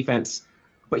great defense,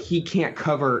 but he can't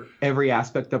cover every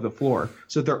aspect of the floor.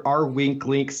 So there are weak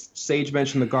links. Sage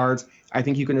mentioned the guards. I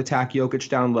think you can attack Jokic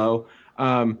down low.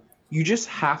 You just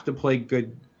have to play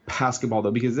good basketball,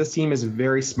 though, because this team is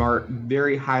very smart,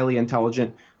 very highly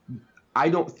intelligent. I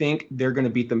don't think they're going to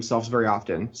beat themselves very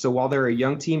often. So while they're a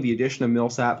young team, the addition of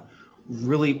Millsap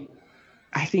really,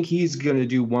 I think he's going to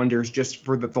do wonders just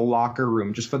for the locker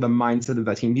room, just for the mindset of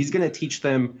that team. He's going to teach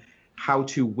them how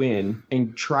to win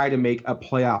and try to make a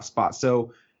playoff spot.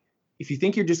 So if you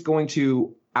think you're just going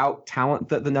to out-talent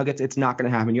the Nuggets, it's not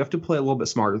going to happen. You have to play a little bit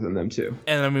smarter than them, too.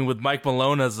 And, I mean, with Mike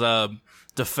Malone as a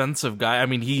defensive guy, I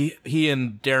mean, he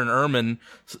and Darren Erman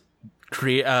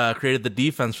created the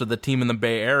defense for the team in the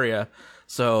Bay Area.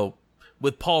 So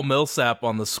with Paul Millsap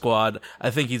on the squad, I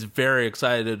think he's very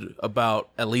excited about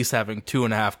at least having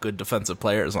 2.5 good defensive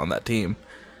players on that team.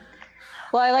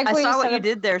 Well, I saw what you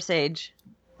did there, Sage.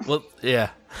 Well, yeah,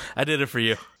 I did it for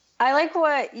you. I like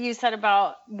what you said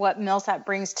about what Millsap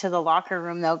brings to the locker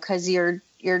room, though, because you're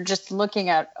just looking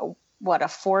at a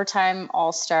 4-time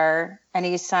All-Star, and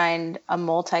he signed a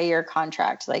multi-year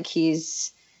contract. Like,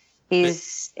 he's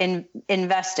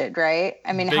invested, right?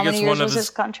 I mean, how many years was his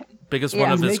contract? Biggest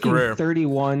one of his career.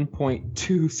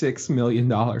 $31.26 million.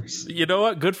 You know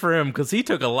what? Good for him, because he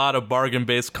took a lot of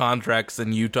bargain-based contracts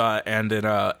in Utah and in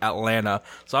Atlanta.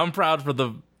 So I'm proud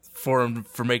for him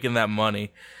for making that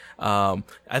money.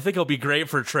 I think he'll be great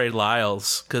for Trey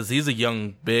Lyles, because he's a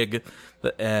young big,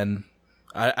 and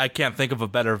I can't think of a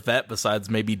better vet besides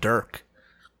maybe Dirk.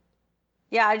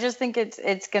 Yeah, I just think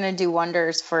it's going to do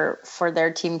wonders for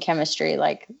their team chemistry,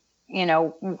 like, you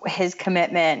know, his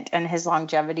commitment and his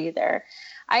longevity there.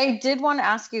 I did want to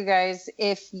ask you guys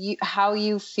how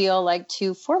you feel like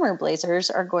 2 former Blazers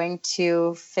are going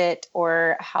to fit,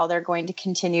 or how they're going to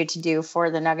continue to do for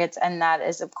the Nuggets, and that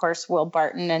is, of course, Will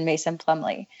Barton and Mason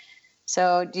Plumlee.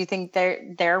 So do you think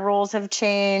their roles have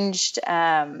changed?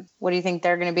 What do you think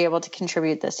they're going to be able to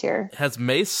contribute this year? Has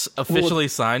Mace officially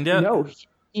signed yet? No.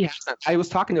 He hasn't. I was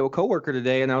talking to a coworker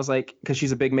today, and I was like, because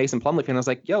she's a big Mason Plumlee fan, I was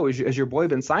like, "Yo, has your boy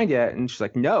been signed yet?" And she's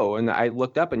like, "No." And I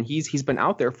looked up, and he's been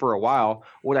out there for a while.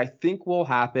 What I think will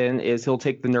happen is he'll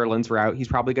take the Nerlens route. He's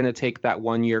probably going to take that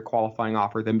 1-year qualifying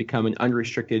offer, then become an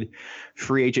unrestricted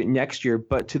free agent next year.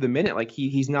 But to the minute, like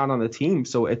he's not on the team,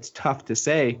 so it's tough to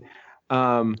say.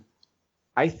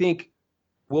 I think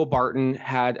Will Barton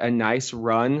had a nice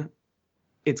run.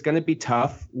 It's going to be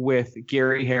tough with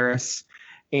Gary Harris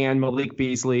and Malik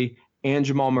Beasley and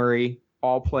Jamal Murray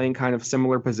all playing kind of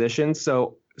similar positions.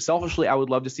 So selfishly, I would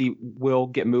love to see Will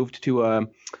get moved to a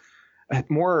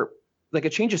more like a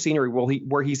change of scenery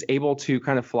where he's able to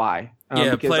kind of fly.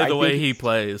 Play the way he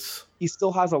plays. He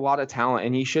still has a lot of talent,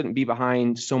 and he shouldn't be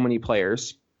behind so many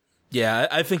players. Yeah,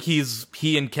 I think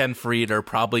he and Ken Freed are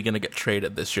probably going to get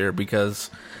traded this year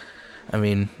because, I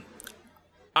mean,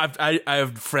 I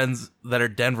have friends that are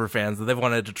Denver fans that they've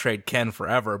wanted to trade Ken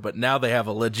forever, but now they have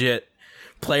a legit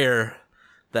player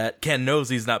that Ken knows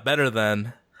he's not better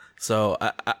than. So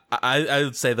I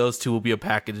would say those two will be a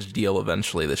package deal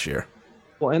eventually this year.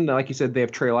 Well, and like you said, they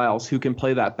have Trey Lyles, who can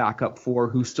play that backup four,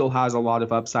 who still has a lot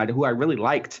of upside, who I really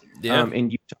liked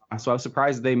in Utah. So I was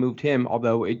surprised they moved him,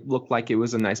 although it looked like it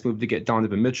was a nice move to get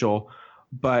Donovan Mitchell.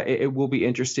 But it will be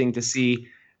interesting to see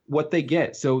what they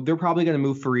get. So they're probably going to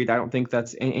move Fareed. I don't think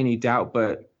that's any doubt.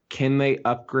 But can they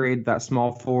upgrade that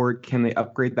small forward? Can they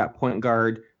upgrade that point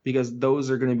guard? Because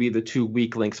those are going to be the two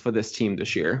weak links for this team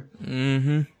this year.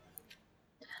 Mm-hmm.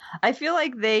 I feel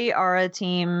like they are a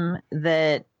team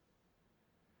that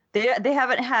they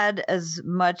haven't had as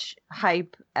much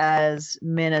hype as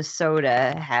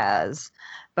Minnesota has,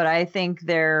 but I think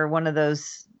they're one of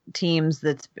those teams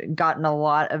that's gotten a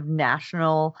lot of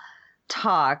national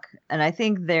talk, and I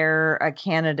think they're a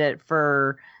candidate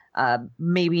for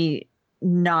maybe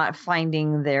not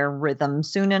finding their rhythm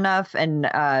soon enough, and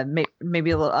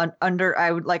maybe a little under.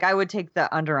 I would take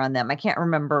the under on them. I can't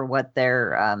remember what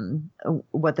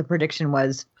what the prediction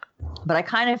was, but I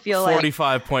kind of feel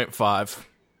 45.5.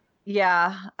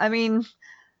 Yeah, I mean,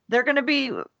 they're gonna be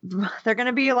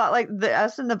a lot like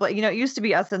us and the, it used to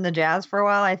be us and the Jazz for a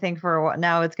while. I think for a while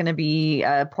now it's gonna be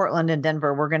Portland and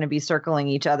Denver. We're gonna be circling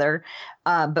each other,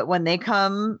 but when they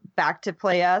come back to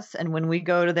play us and when we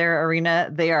go to their arena,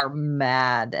 they are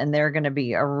mad, and they're gonna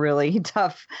be a really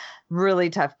tough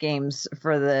games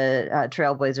for the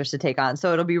Trailblazers to take on.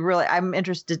 So it'll be I'm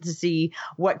interested to see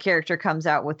what character comes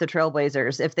out with the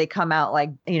Trailblazers if they come out like,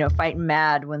 fighting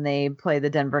mad when they play the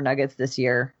Denver Nuggets this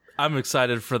year. I'm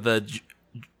excited for the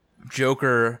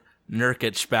Joker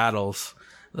Nurkic battles.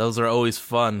 Those are always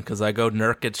fun because I go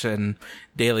Nurkic in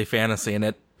daily fantasy, and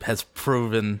it has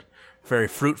proven very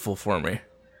fruitful for me.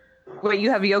 Wait, you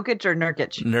have Jokic or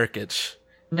Nurkic? Nurkic.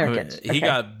 Nurkic. He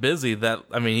got busy.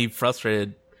 He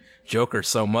frustrated Joker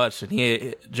so much,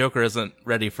 and Joker isn't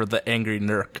ready for the angry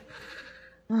Nurk.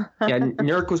 Yeah,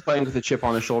 Nurk was playing with a chip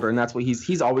on his shoulder, and that's what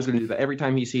he's always going to do that every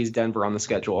time he sees Denver on the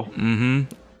schedule.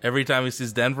 Mm-hmm. Every time he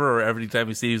sees Denver, or every time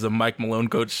he sees a Mike Malone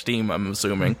coach team, I'm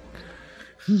assuming.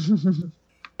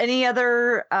 Any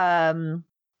other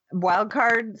wild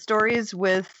card stories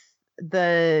with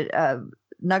the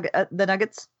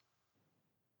Nuggets?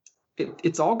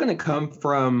 It's all going to come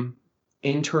from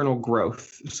internal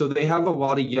growth. So they have a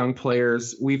lot of young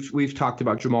players. We've talked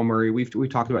about Jamal Murray. We've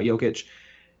talked about Jokic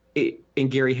and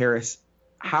Gary Harris.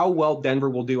 How well Denver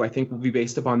will do, I think, will be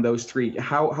based upon those three.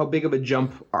 How big of a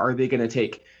jump are they going to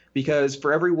take? Because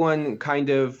for everyone kind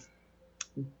of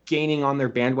gaining on their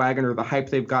bandwagon or the hype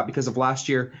they've got because of last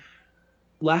year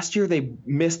they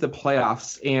missed the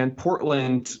playoffs, and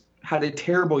Portland had a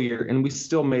terrible year, and we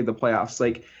still made the playoffs.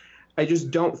 Like, I just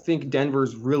don't think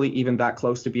Denver's really even that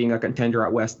close to being a contender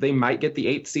out west. They might get the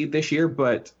 8th seed this year,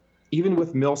 but even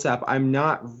with Millsap, I'm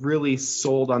not really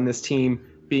sold on this team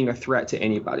being a threat to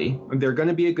anybody. They're going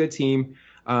to be a good team.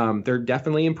 They're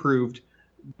definitely improved,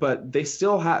 but they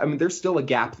still have, there's still a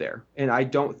gap there. And I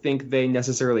don't think they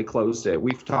necessarily closed it.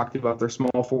 We've talked about their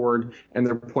small forward and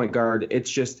their point guard.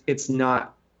 It's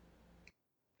not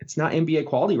NBA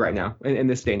quality right now in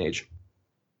this day and age.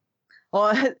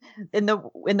 Well, in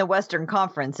the Western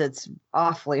Conference, it's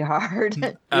awfully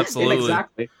hard. Absolutely.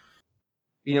 Exactly.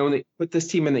 When they put this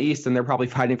team in the East, and they're probably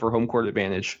fighting for home court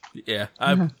advantage. Yeah.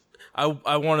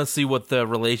 I want to see what the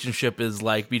relationship is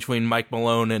like between Mike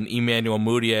Malone and Emmanuel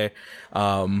Mudiay.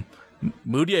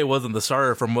 Mudiay wasn't the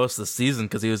starter for most of the season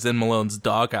because he was in Malone's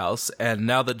doghouse. And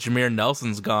now that Jameer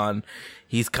Nelson's gone,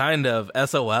 he's kind of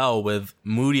SOL with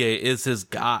Mudiay is his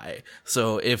guy.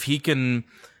 So if he can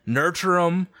nurture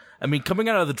him, coming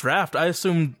out of the draft, I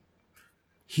assumed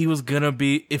he was going to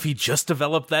be, if he just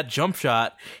developed that jump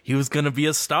shot, he was going to be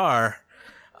a star.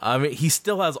 I mean, he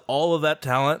still has all of that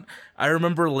talent. I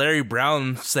remember Larry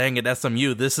Brown saying at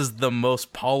SMU, this is the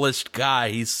most polished guy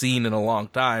he's seen in a long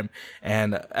time.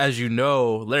 And as you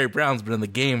know, Larry Brown's been in the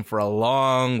game for a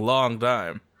long, long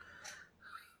time.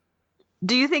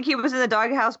 Do you think he was in the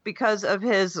doghouse because of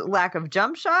his lack of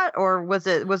jump shot, or was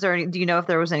there any, do you know if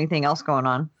there was anything else going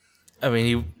on? I mean,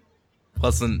 he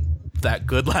wasn't that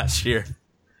good last year.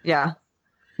 Yeah.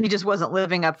 He just wasn't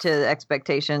living up to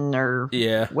expectation or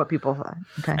what people thought.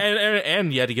 Okay.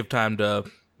 And you had to give time to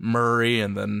Murray,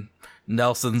 and then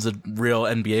Nelson's a real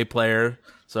NBA player.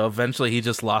 So eventually he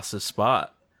just lost his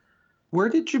spot. Where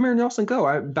did Jameer Nelson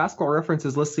go? Basketball Reference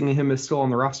is listing him as still on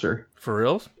the roster. For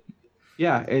real?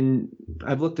 Yeah, and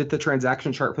I've looked at the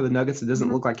transaction chart for the Nuggets. It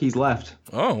doesn't look like he's left.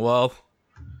 Oh, well,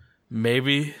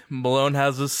 maybe Malone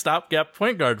has a stopgap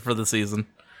point guard for the season.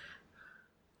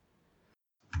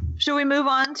 Should we move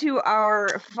on to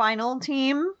our final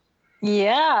team?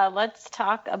 Yeah, let's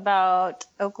talk about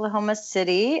Oklahoma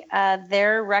City.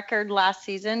 Their record last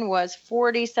season was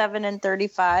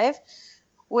 47-35,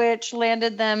 which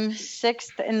landed them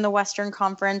 6th in the Western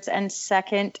Conference and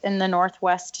 2nd in the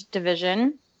Northwest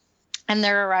Division. And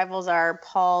their rivals are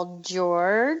Paul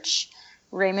George,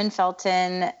 Raymond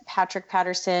Felton, Patrick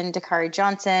Patterson, Dakari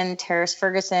Johnson, Terrace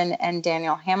Ferguson, and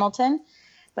Daniel Hamilton.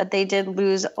 But they did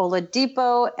lose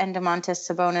Oladipo and Domantas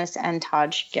Sabonis and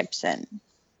Taj Gibson.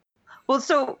 Well,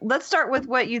 so let's start with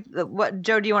what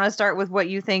Joe, do you want to start with what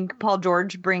you think Paul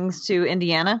George brings to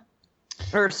Indiana?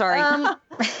 Or sorry,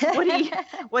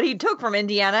 what he took from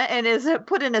Indiana and is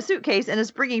put in a suitcase and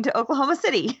is bringing to Oklahoma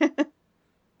City.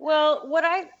 Well, what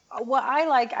I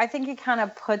like, I think he kind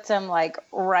of puts him like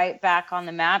right back on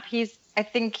the map. I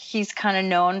think he's kind of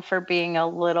known for being a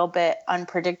little bit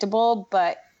unpredictable,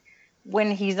 but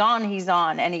when he's on,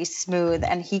 and he's smooth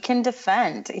and he can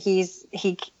defend. He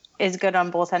is good on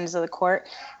both ends of the court.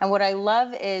 And what I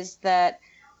love is that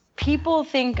people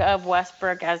think of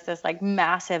Westbrook as this like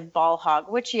massive ball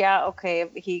hog, which, yeah, okay,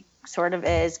 he sort of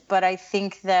is. But I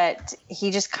think that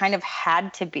he just kind of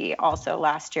had to be also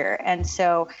last year. And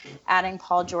so adding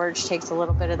Paul George takes a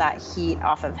little bit of that heat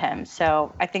off of him.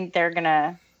 So I think they're going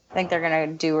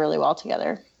to do really well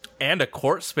together. And a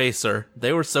court spacer.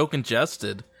 They were so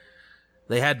congested.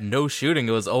 They had no shooting.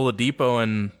 It was Oladipo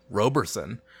and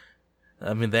Roberson.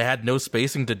 I mean, they had no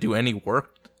spacing to do any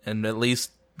work. And at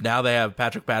least now they have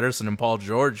Patrick Patterson and Paul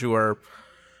George, who are,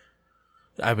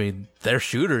 I mean, they're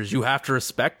shooters. You have to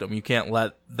respect them. You can't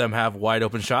let them have wide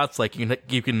open shots like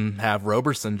you can have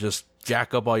Roberson just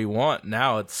jack up all you want.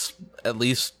 Now it's at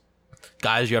least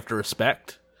guys you have to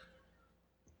respect.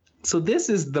 So this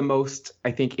is the most,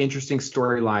 I think, interesting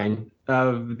storyline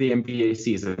of the NBA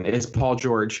season is Paul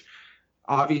George.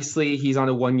 Obviously, he's on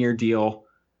a 1-year deal.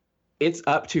 It's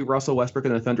up to Russell Westbrook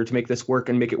and the Thunder to make this work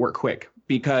and make it work quick,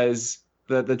 because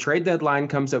the trade deadline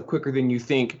comes up quicker than you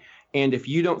think. And if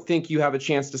you don't think you have a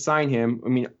chance to sign him, I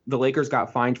mean, the Lakers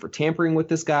got fined for tampering with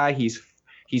this guy.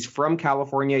 He's from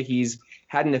California. He's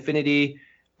had an affinity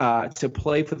to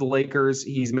play for the Lakers.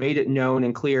 He's made it known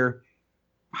and clear.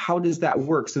 How does that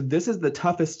work? So this is the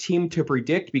toughest team to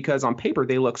predict, because on paper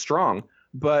they look strong,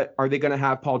 but are they going to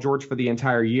have Paul George for the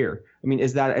entire year? I mean,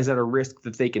 is that a risk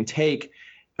that they can take?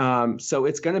 So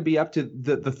it's going to be up to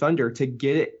the Thunder to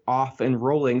get it off and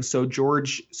rolling. So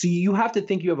you have to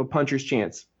think you have a puncher's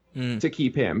chance to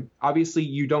keep him. Obviously,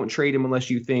 you don't trade him unless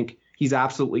you think he's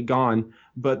absolutely gone.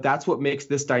 But that's what makes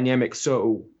this dynamic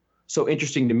so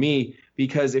interesting to me,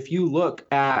 because if you look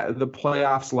at the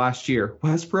playoffs last year,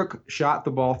 Westbrook shot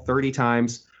the ball 30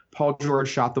 times. Paul George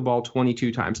shot the ball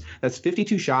 22 times. That's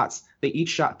 52 shots. They each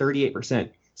shot 38%.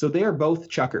 So they are both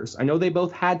chuckers. I know they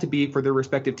both had to be for their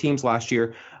respective teams last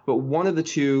year, but one of the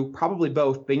two, probably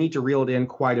both, they need to reel it in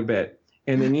quite a bit,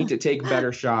 and they need to take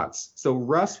better shots. So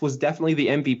Russ was definitely the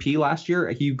MVP last year.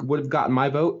 He would have gotten my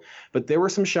vote, but there were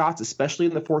some shots, especially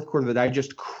in the fourth quarter, that I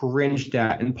just cringed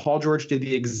at, and Paul George did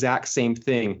the exact same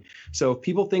thing. So if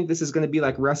people think this is going to be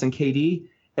like Russ and KD,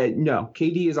 no,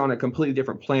 KD is on a completely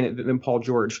different planet than Paul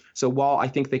George. So while I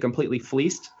think they completely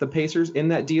fleeced the Pacers in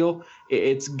that deal,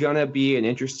 it's going to be an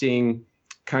interesting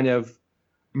kind of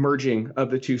merging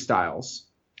of the two styles.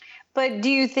 But do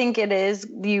you think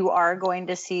you are going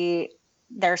to see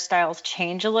their styles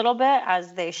change a little bit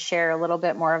as they share a little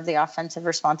bit more of the offensive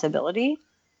responsibility?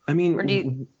 I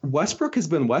mean, Westbrook has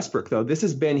been Westbrook, though. This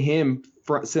has been him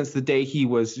since the day he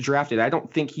was drafted. I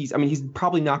don't think he's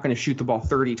probably not going to shoot the ball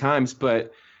 30 times,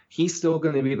 but he's still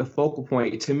going to be the focal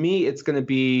point. To me, it's going to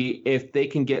be if they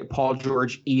can get Paul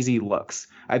George easy looks.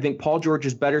 I think Paul George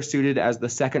is better suited as the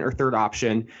second or third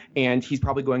option, and he's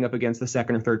probably going up against the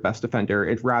second or third best defender.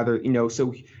 It's rather,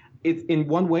 so in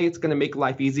one way, it's going to make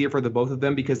life easier for the both of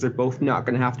them because they're both not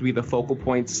going to have to be the focal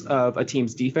points of a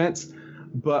team's defense.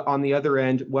 But on the other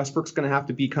end, Westbrook's going to have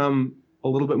to become a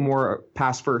little bit more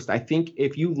pass first. I think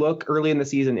if you look early in the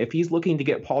season, if he's looking to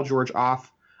get Paul George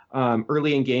off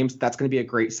early in games, that's going to be a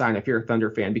great sign if you're a Thunder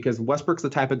fan, because Westbrook's the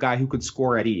type of guy who could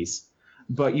score at ease.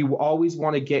 But you always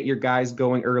want to get your guys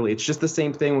going early. It's just the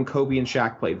same thing when Kobe and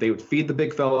Shaq played. They would feed the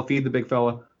big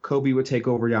fella. Kobe would take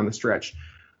over down the stretch.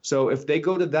 So if they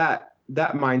go to that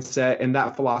mindset and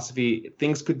that philosophy,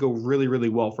 things could go really, really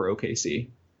well for OKC.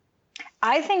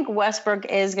 I think Westbrook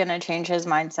is going to change his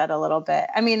mindset a little bit.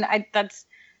 I mean, that's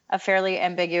a fairly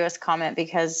ambiguous comment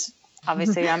because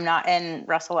obviously I'm not in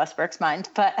Russell Westbrook's mind,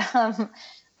 but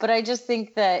I just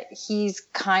think that he's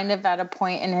kind of at a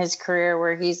point in his career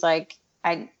where he's like,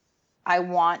 I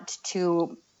want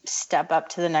to step up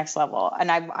to the next level.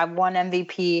 And I won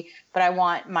MVP, but I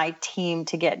want my team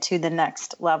to get to the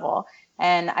next level.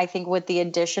 And I think with the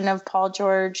addition of Paul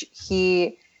George,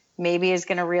 he maybe is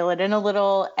going to reel it in a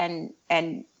little and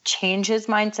change his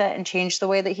mindset and change the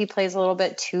way that he plays a little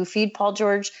bit to feed Paul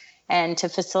George and to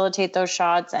facilitate those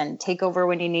shots and take over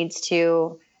when he needs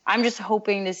to. I'm just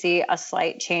hoping to see a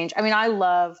slight change. I mean, I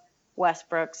love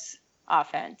Westbrook's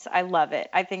offense. I love it.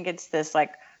 I think it's this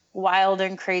like wild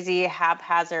and crazy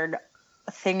haphazard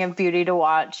thing of beauty to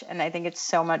watch. And I think it's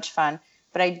so much fun,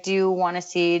 but I do want to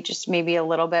see just maybe a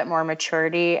little bit more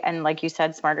maturity and, like you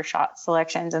said, smarter shot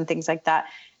selections and things like that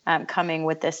coming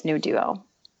with this new duo.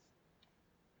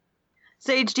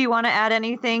 Sage, do you want to add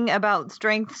anything about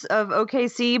strengths of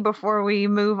OKC before we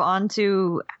move on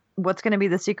to what's going to be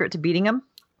the secret to beating them?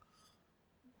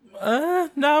 No,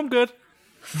 I'm good.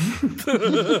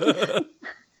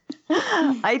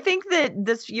 I think that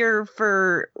this year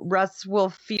for Russ will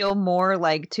feel more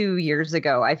like 2 years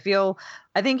ago. I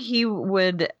think he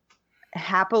would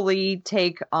happily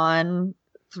take on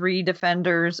 3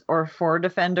 defenders or 4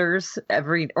 defenders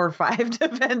or 5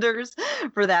 defenders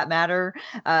for that matter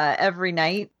every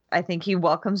night. I think he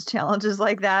welcomes challenges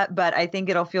like that, but I think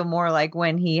it'll feel more like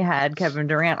when he had Kevin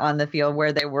Durant on the field,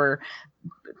 where they were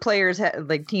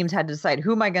teams had to decide,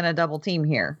 who am I going to double team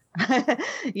here?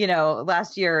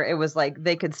 Last year it was like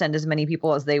they could send as many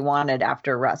people as they wanted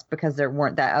after Russ because there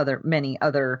weren't many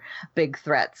other big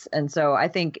threats. And so I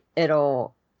think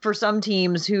it'll, for some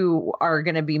teams who are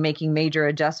going to be making major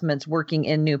adjustments, working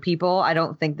in new people, I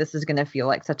don't think this is going to feel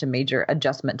like such a major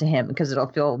adjustment to him because it'll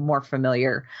feel more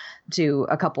familiar to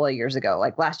a couple of years ago.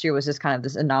 Like last year was just kind of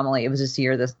this anomaly. It was this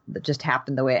year that just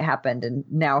happened the way it happened. And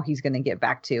now he's going to get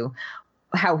back to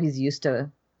how he's used to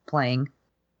playing.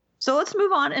 So let's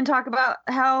move on and talk about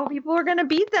how people are going to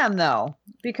beat them, though,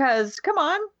 because come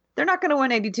on, they're not going to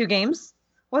win 82 games.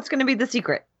 What's going to be the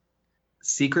secret?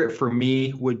 Secret for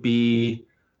me would be,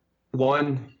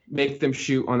 one, make them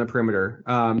shoot on the perimeter.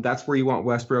 That's where you want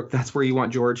Westbrook. That's where you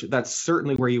want George. That's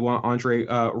certainly where you want Andre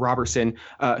Robertson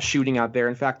shooting out there.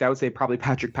 In fact, I would say probably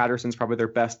Patrick Patterson's probably their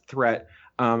best threat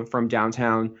from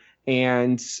downtown.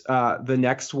 And the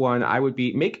next one I would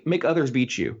be make others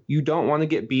beat you. You don't want to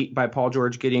get beat by Paul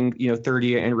George getting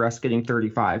 30 and Russ getting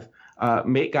 35.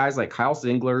 Make guys like Kyle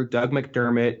Zingler, Doug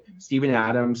McDermott, Steven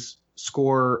Adams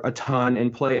score a ton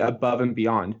and play above and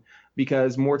beyond,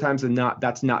 because more times than not,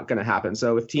 that's not going to happen.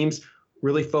 So if teams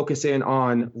really focus in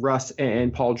on Russ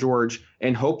and Paul George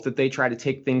and hope that they try to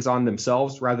take things on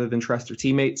themselves rather than trust their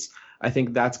teammates, I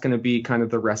think that's going to be kind of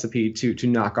the recipe to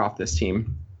knock off this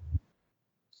team.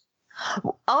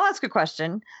 I'll ask a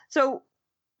question. So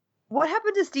what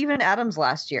happened to Steven Adams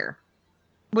last year?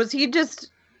 Was he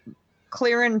just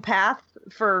clearing path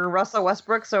for Russell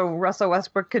Westbrook so Russell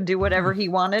Westbrook could do whatever he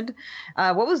wanted?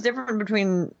 What was different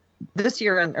between this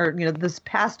year this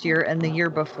past year and the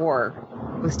year before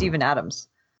with Steven Adams?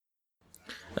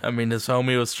 I mean, his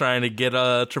homie was trying to get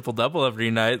a triple-double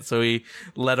every night, so he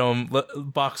let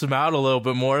box him out a little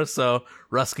bit more so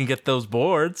Russ can get those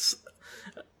boards.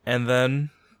 And then,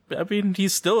 I mean,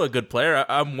 he's still a good player.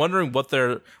 I'm wondering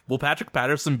will Patrick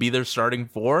Patterson be their starting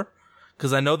 4?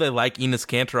 Because I know they like Enes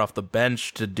Kanter off the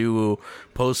bench to do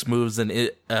post moves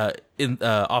and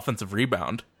offensive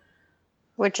rebound.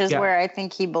 Which is where I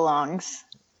think he belongs.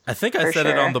 I think I said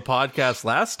it on the podcast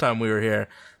last time we were here.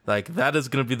 Like, that is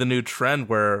going to be the new trend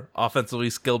where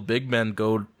offensively skilled big men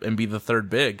go and be the third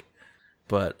big.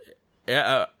 But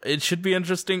yeah, it should be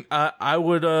interesting. I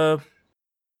would, I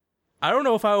don't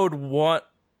know if I would want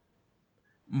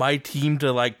my team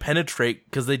to like penetrate,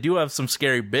 because they do have some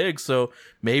scary bigs. So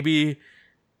maybe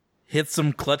hit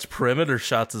some clutch perimeter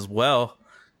shots as well.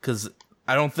 Because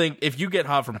I don't think if you get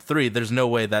hot from 3, there's no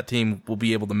way that team will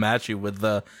be able to match you with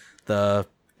the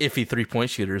iffy 3-point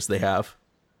shooters they have.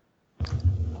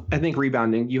 I think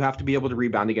rebounding. You have to be able to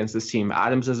rebound against this team.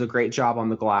 Adams does a great job on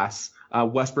the glass.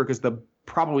 Westbrook is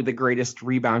probably the greatest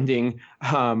rebounding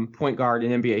point guard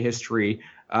in NBA history.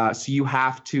 So you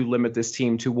have to limit this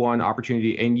team to one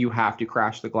opportunity, and you have to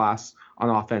crash the glass on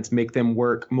offense, make them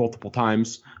work multiple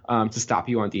times to stop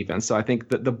you on defense. So I think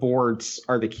that the boards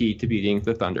are the key to beating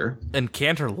the Thunder. And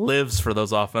Cantor lives for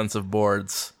those offensive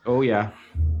boards. Oh, yeah.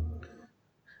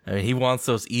 I mean, he wants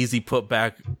those easy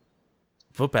putbacks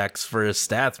for his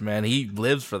stats, man. He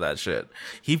lives for that shit.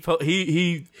 He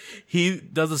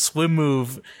does a swim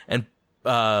move and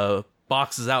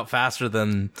boxes out faster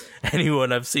than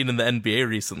anyone I've seen in the NBA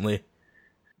recently.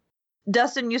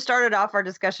 Dustin, you started off our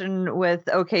discussion with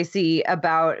OKC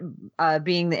about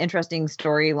being the interesting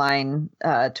storyline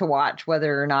to watch,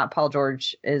 whether or not Paul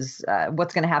George is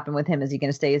what's going to happen with him. Is he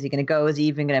going to stay? Is he going to go? Is he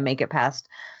even going to make it past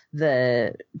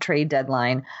the trade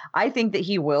deadline? I think that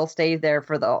he will stay there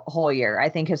for the whole year. I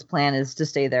think his plan is to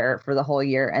stay there for the whole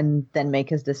year and then make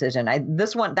his decision.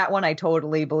 That one I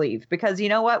totally believe, because you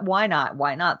know what? Why not?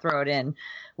 Why not throw it in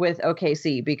with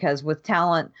OKC? Because with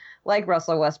talent like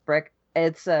Russell Westbrook,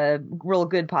 it's a real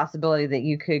good possibility that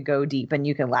you could go deep and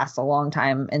you can last a long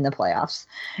time in the playoffs.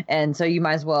 And so you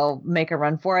might as well make a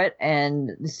run for it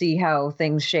and see how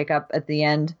things shake up at the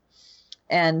end.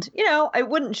 And, you know, it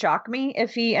wouldn't shock me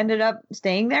if he ended up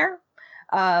staying there.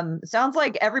 Sounds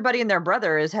like everybody and their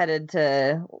brother is headed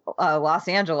to Los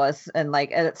Angeles. And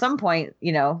like at some point,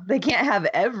 you know, they can't have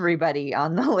everybody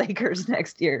on the Lakers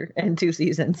next year in 2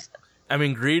 seasons. I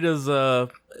mean, greed is a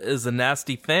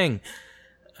nasty thing.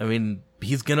 I mean,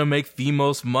 he's going to make the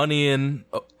most money in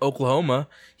Oklahoma.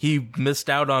 He missed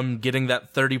out on getting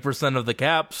that 30% of the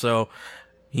cap, so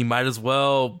he might as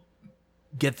well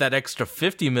get that extra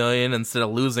 $50 million instead of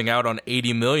losing out on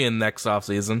 $80 million next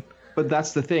offseason. But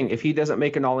that's the thing. If he doesn't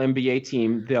make an all-NBA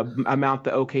team, the amount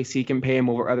that OKC can pay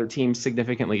him over other teams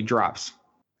significantly drops.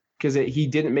 Because he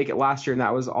didn't make it last year, and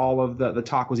that was all of the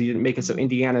talk was he didn't make it. So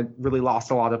Indiana really lost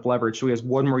a lot of leverage. So he has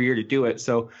one more year to do it.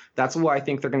 So that's why I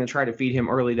think they're going to try to feed him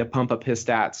early to pump up his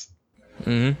stats.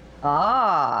 Mm-hmm.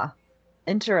 Ah,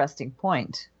 interesting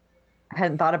point. I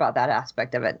hadn't thought about that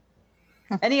aspect of it.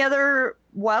 Any other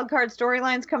wildcard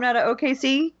storylines coming out of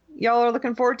OKC y'all are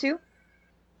looking forward to?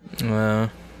 I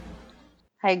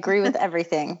agree with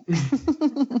everything.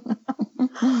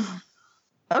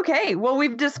 Okay, well,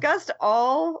 we've discussed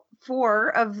all four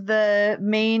of the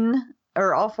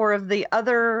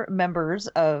other members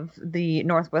of the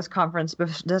Northwest Conference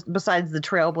besides the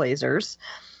Trailblazers.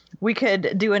 We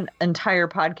could do an entire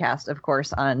podcast, of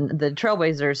course, on the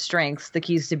Trailblazers' strengths, the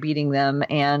keys to beating them,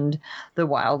 and the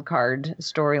wild card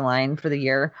storyline for the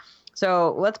year.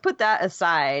 So let's put that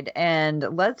aside and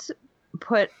let's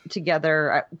put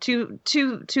together two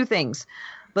things.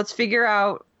 Let's figure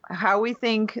out how we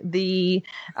think the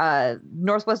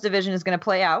Northwest Division is going to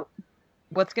play out.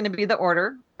 What's going to be the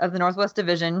order of the Northwest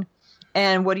Division?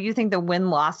 And what do you think the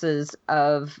win-losses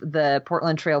of the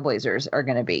Portland Trailblazers are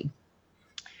going to be?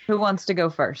 Who wants to go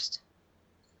first?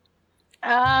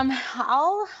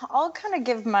 I'll kind of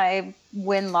give my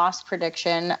win-loss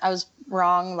prediction. I was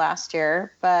wrong last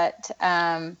year, but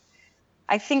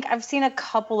I think I've seen a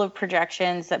couple of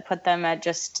projections that put them at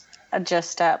just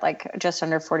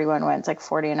under 41 wins, like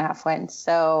 40.5 wins.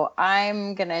 So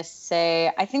I'm going to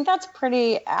say, I think that's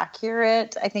pretty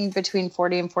accurate. I think between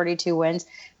 40 and 42 wins.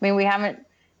 I mean, we haven't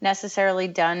necessarily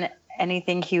done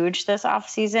anything huge this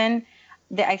offseason.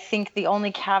 I think the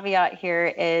only caveat here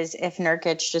is if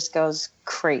Nurkic just goes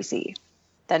crazy,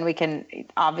 then we can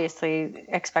obviously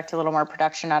expect a little more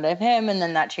production out of him. And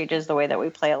then that changes the way that we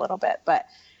play a little bit. But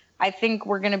I think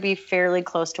we're going to be fairly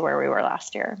close to where we were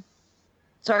last year.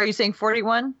 So are you saying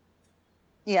 41?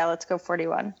 Yeah, let's go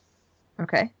 41.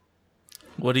 Okay.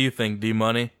 What do you think,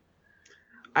 D-Money?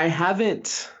 I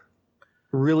haven't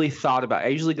really thought about it. I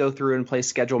usually go through and play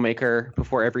Schedule Maker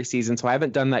before every season, so I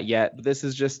haven't done that yet. But this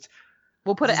is just...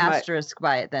 We'll put an asterisk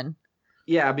by it then.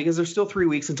 Yeah, because there's still 3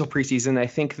 weeks until preseason. I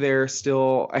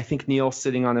think Neil's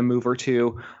sitting on a move or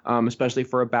two, especially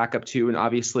for a backup too. And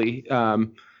obviously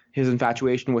his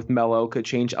infatuation with Melo could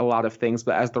change a lot of things.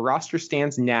 But as the roster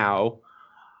stands now,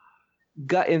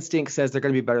 gut instinct says they're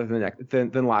going to be better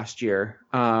than last year.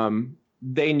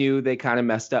 They knew they kind of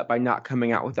messed up by not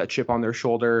coming out with that chip on their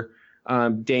shoulder.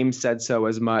 Dame said so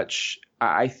as much.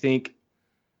 I think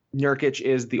Nurkic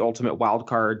is the ultimate wild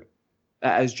card.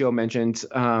 As Joe mentioned,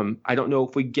 I don't know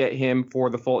if we get him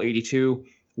for the full 82.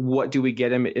 What do we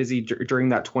get him? Is he during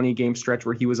that 20-game stretch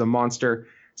where he was a monster?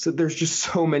 So there's just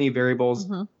so many variables.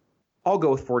 Mm-hmm. I'll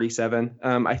go with 47.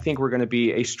 I think we're going to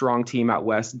be a strong team out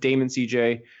west. Dame and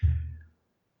CJ,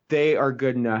 they are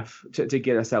good enough to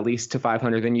get us at least to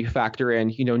 500. Then you factor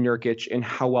in, Nurkic and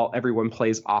how well everyone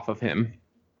plays off of him.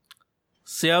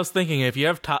 See, I was thinking if you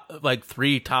have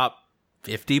three top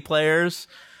 50 players,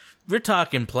 we're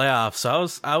talking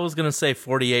playoffs. I was gonna say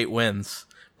 48 wins,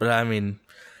 but I mean,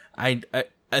 I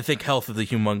think health is a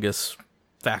humongous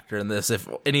factor in this. If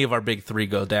any of our big three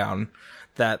go down,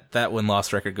 that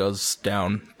win-loss record goes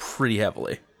down pretty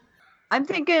heavily. I'm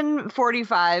thinking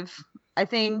 45. I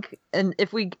think, and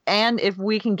if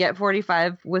we can get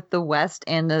 45 with the West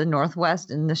and the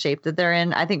Northwest in the shape that they're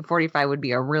in, I think 45 would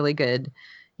be a really good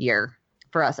year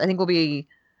for us. I think we'll be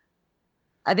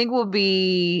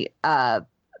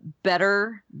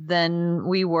better than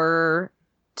we were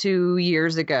 2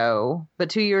 years ago. But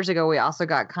 2 years ago, we also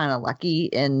got kind of lucky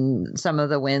in some of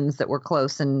the wins that were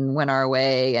close and went our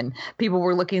way. And people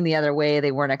were looking the other way.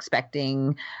 They weren't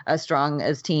expecting as strong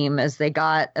as team as they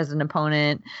got as an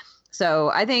opponent.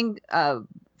 So I think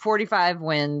 45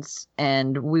 wins,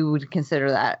 and we would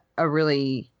consider that a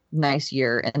really nice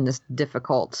year in this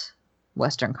difficult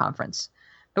Western Conference.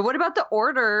 But what about the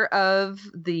order of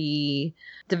the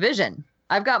division?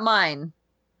 I've got mine.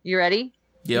 You ready?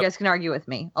 Yep. You guys can argue with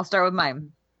me. I'll start with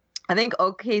mine. I think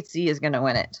OKC is going to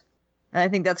win it. And I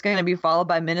think that's going to be followed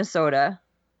by Minnesota.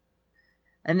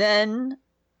 And then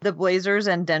the Blazers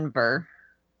and Denver.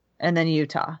 And then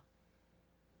Utah.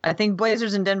 I think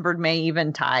Blazers and Denver may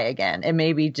even tie again.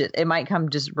 It might come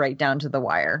just right down to the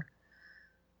wire.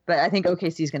 But I think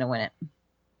OKC is going to win it.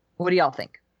 What do y'all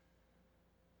think?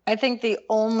 I think the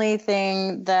only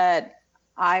thing that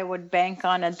I would bank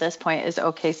on at this point is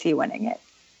OKC winning it.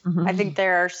 Mm-hmm. I think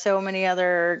there are so many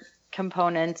other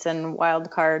components and wild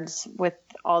cards with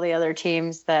all the other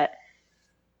teams that,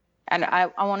 and I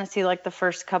want to see like the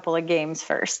first couple of games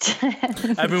first.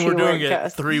 I mean, we're doing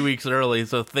it 3 weeks early,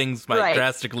 so things might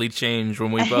drastically change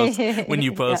when we post when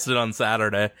you post it on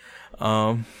Saturday.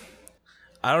 I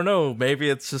don't know. Maybe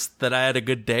it's just that I had a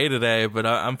good day today, but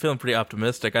I'm feeling pretty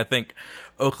optimistic. I think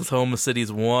Oklahoma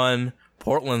City's 1,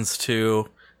 Portland's 2,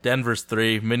 Denver's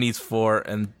 3, Minnie's 4,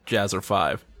 and Jazz are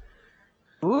 5.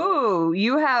 Ooh,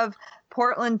 you have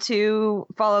Portland 2,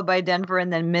 followed by Denver,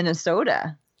 and then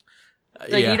Minnesota.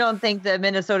 So you don't think that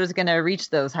Minnesota's going to reach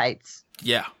those heights?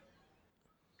 Yeah.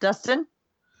 Dustin?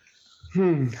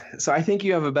 So I think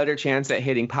you have a better chance at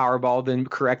hitting Powerball than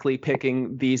correctly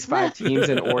picking these 5 teams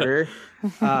in order.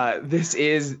 This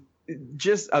is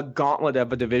just a gauntlet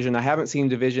of a division. I haven't seen a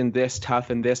division this tough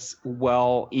and this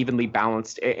well evenly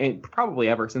balanced, and probably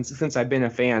ever since I've been a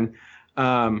fan.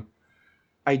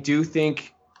 I do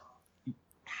think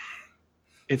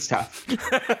it's tough.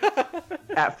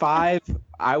 At 5,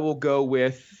 I will go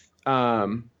with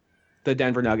the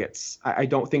Denver Nuggets. I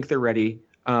don't think they're ready.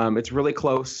 It's really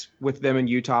close with them in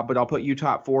Utah, but I'll put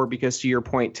Utah at 4 because, to your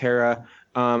point, Tara,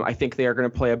 I think they are going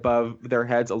to play above their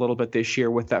heads a little bit this year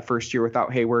with that first year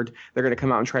without Hayward. They're going to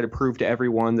come out and try to prove to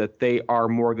everyone that they are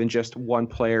more than just one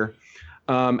player.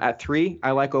 At 3,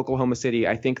 I like Oklahoma City.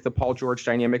 I think the Paul George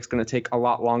dynamic is going to take a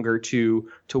lot longer to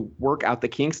work out the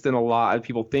kinks than a lot of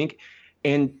people think.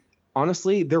 And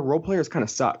honestly, their role players kind of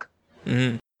suck.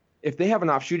 Mm-hmm. If they have an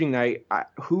off shooting night,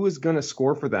 who is going to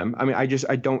score for them? I mean, I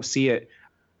don't see it.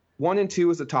 1 and 2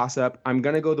 is a toss up. I'm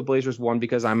going to go the Blazers 1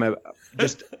 because I'm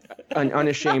just an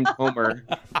unashamed homer.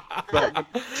 But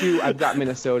 2, I've got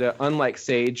Minnesota. Unlike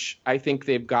Sage, I think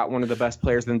they've got one of the best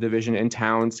players in the division in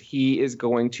Towns. He is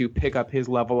going to pick up his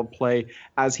level of play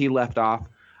as he left off.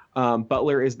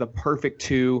 Butler is the perfect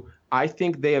 2. I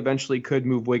think they eventually could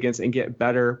move Wiggins and get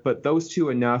better, but those 2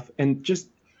 enough. And just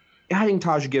adding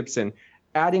Taj Gibson,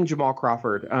 adding Jamal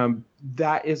Crawford,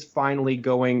 that is finally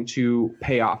going to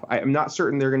pay off. I'm not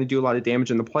certain they're going to do a lot of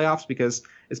damage in the playoffs because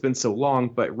it's been so long,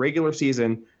 but regular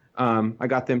season, I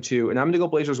got them 2. And I'm going to go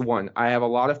Blazers 1. I have a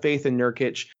lot of faith in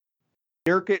Nurkic.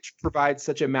 Nurkic provides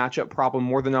such a matchup problem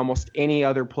more than almost any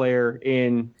other player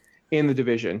in the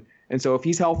division. And so if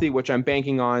he's healthy, which I'm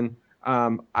banking on,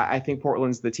 I think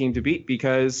Portland's the team to beat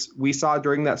because we saw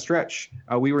during that stretch,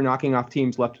 we were knocking off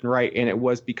teams left and right, and it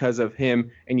was because of him,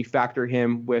 and you factor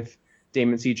him with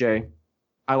Damon CJ.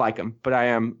 I like him, but I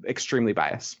am extremely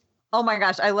biased. Oh my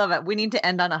gosh, I love it. We need to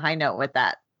end on a high note with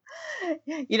that.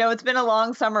 It's been a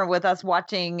long summer with us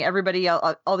watching everybody,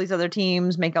 all these other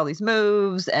teams make all these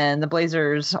moves and the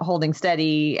Blazers holding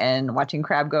steady and watching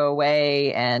Crab go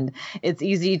away. And it's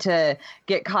easy to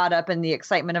get caught up in the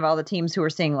excitement of all the teams who are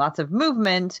seeing lots of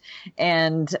movement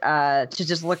and to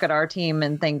just look at our team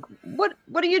and think, what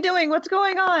are you doing? What's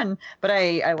going on? But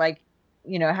I like,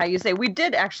 how you say we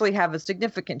did actually have a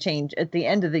significant change at the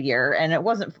end of the year, and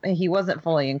he wasn't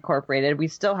fully incorporated. We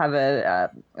still have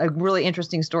a really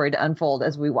interesting story to unfold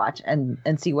as we watch and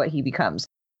see what he becomes.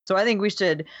 So I think we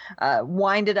should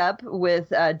wind it up with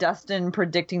Dustin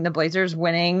predicting the Blazers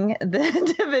winning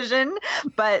the division.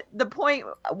 But the point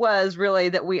was really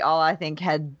that we all, I think,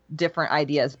 had different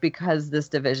ideas because this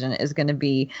division is going to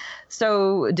be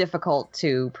so difficult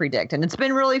to predict. And it's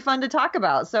been really fun to talk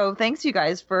about. So thanks, you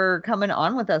guys, for coming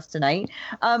on with us tonight.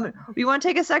 You want to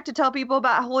take a sec to tell people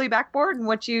about Holy Backboard and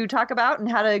what you talk about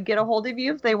and how to get a hold of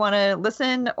you if they want to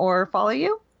listen or follow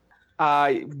you?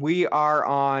 We are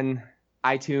on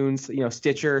iTunes,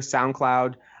 Stitcher,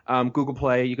 SoundCloud, Google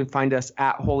Play. You can find us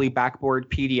at Holy Backboard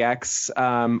PDX.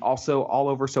 Also all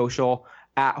over social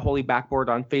at Holy Backboard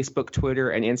on Facebook, Twitter,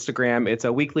 and Instagram. It's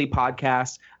a weekly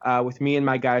podcast with me and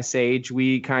my guy Sage.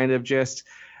 We kind of just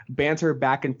banter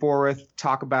back and forth,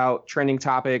 talk about trending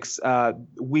topics,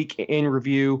 week in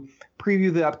review,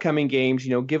 preview the upcoming games,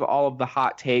 give all of the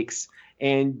hot takes,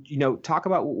 and talk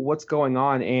about what's going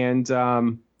on.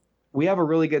 And we have a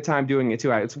really good time doing it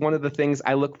too. It's one of the things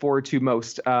I look forward to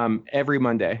most every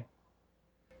Monday.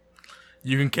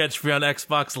 You can catch me on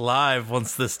Xbox Live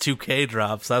once this 2K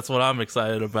drops. That's what I'm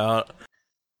excited about.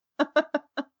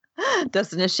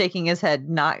 Dustin is shaking his head,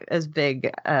 not as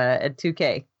big at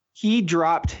 2K. He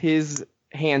dropped his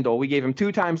handle. We gave him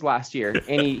 2 times last year,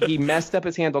 and he messed up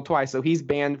his handle twice, so he's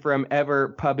banned from ever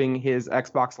pubbing his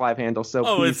Xbox Live handle.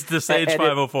 So it's the Sage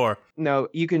 504. No,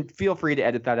 you can feel free to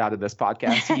edit that out of this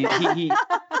podcast.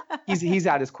 He's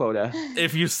at his quota.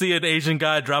 If you see an Asian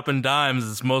guy dropping dimes,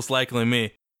 it's most likely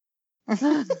me.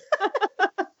 Well,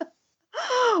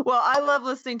 I love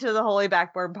listening to the Holy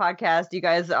Backboard podcast. You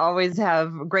guys always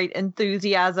have great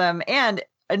enthusiasm and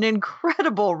an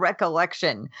incredible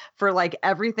recollection for like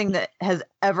everything that has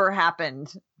ever happened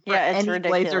for it's any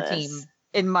ridiculous. Blazer team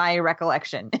in my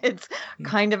recollection. It's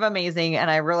kind of amazing, and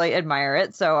I really admire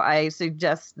it. So I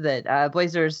suggest that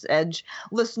Blazers Edge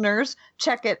listeners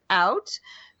check it out.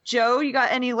 Jo, you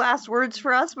got any last words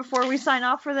for us before we sign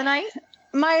off for the night?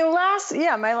 My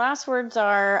last words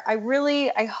are,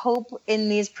 I hope in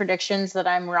these predictions that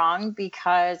I'm wrong,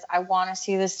 because I want to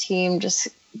see this team just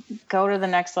go to the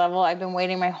next level. I've been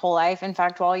waiting my whole life. In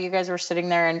fact, while you guys were sitting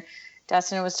there and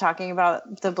Dustin was talking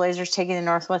about the Blazers taking the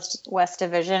Northwest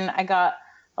Division, I got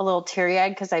a little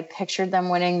teary-eyed because I pictured them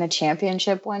winning the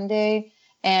championship one day.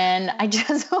 And I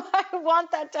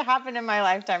want that to happen in my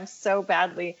lifetime so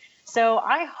badly. So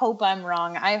I hope I'm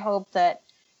wrong. I hope that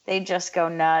they just go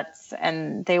nuts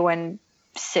and they win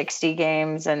 60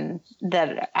 games and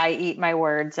that I eat my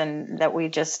words and that we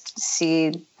just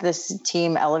see this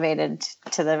team elevated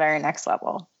to the very next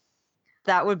level.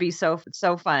 That would be so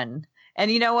fun. And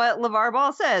you know what LeVar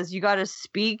Ball says? You got to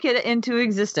speak it into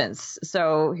existence.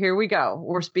 So here we go.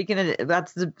 We're speaking it.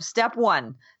 That's the step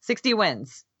 1, 60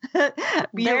 wins.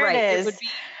 You're right. It is.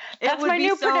 That's my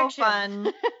new prediction.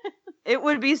 Fun. It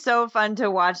would be so fun to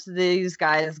watch these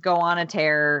guys go on a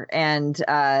tear, and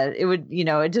it would,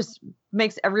 it just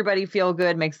makes everybody feel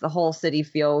good, makes the whole city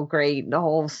feel great, the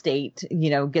whole state,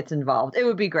 gets involved. It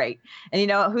would be great.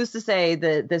 And who's to say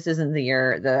that this isn't the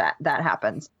year that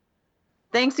happens?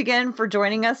 Thanks again for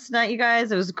joining us tonight, you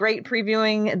guys. It was great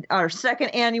previewing our second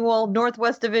annual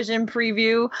Northwest Division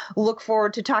preview. Look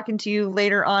forward to talking to you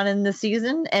later on in the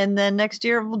season, and then next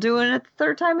year we'll do it a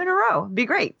third time in a row. Be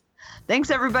great. Thanks,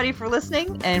 everybody, for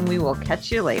listening, and we will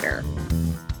catch you later.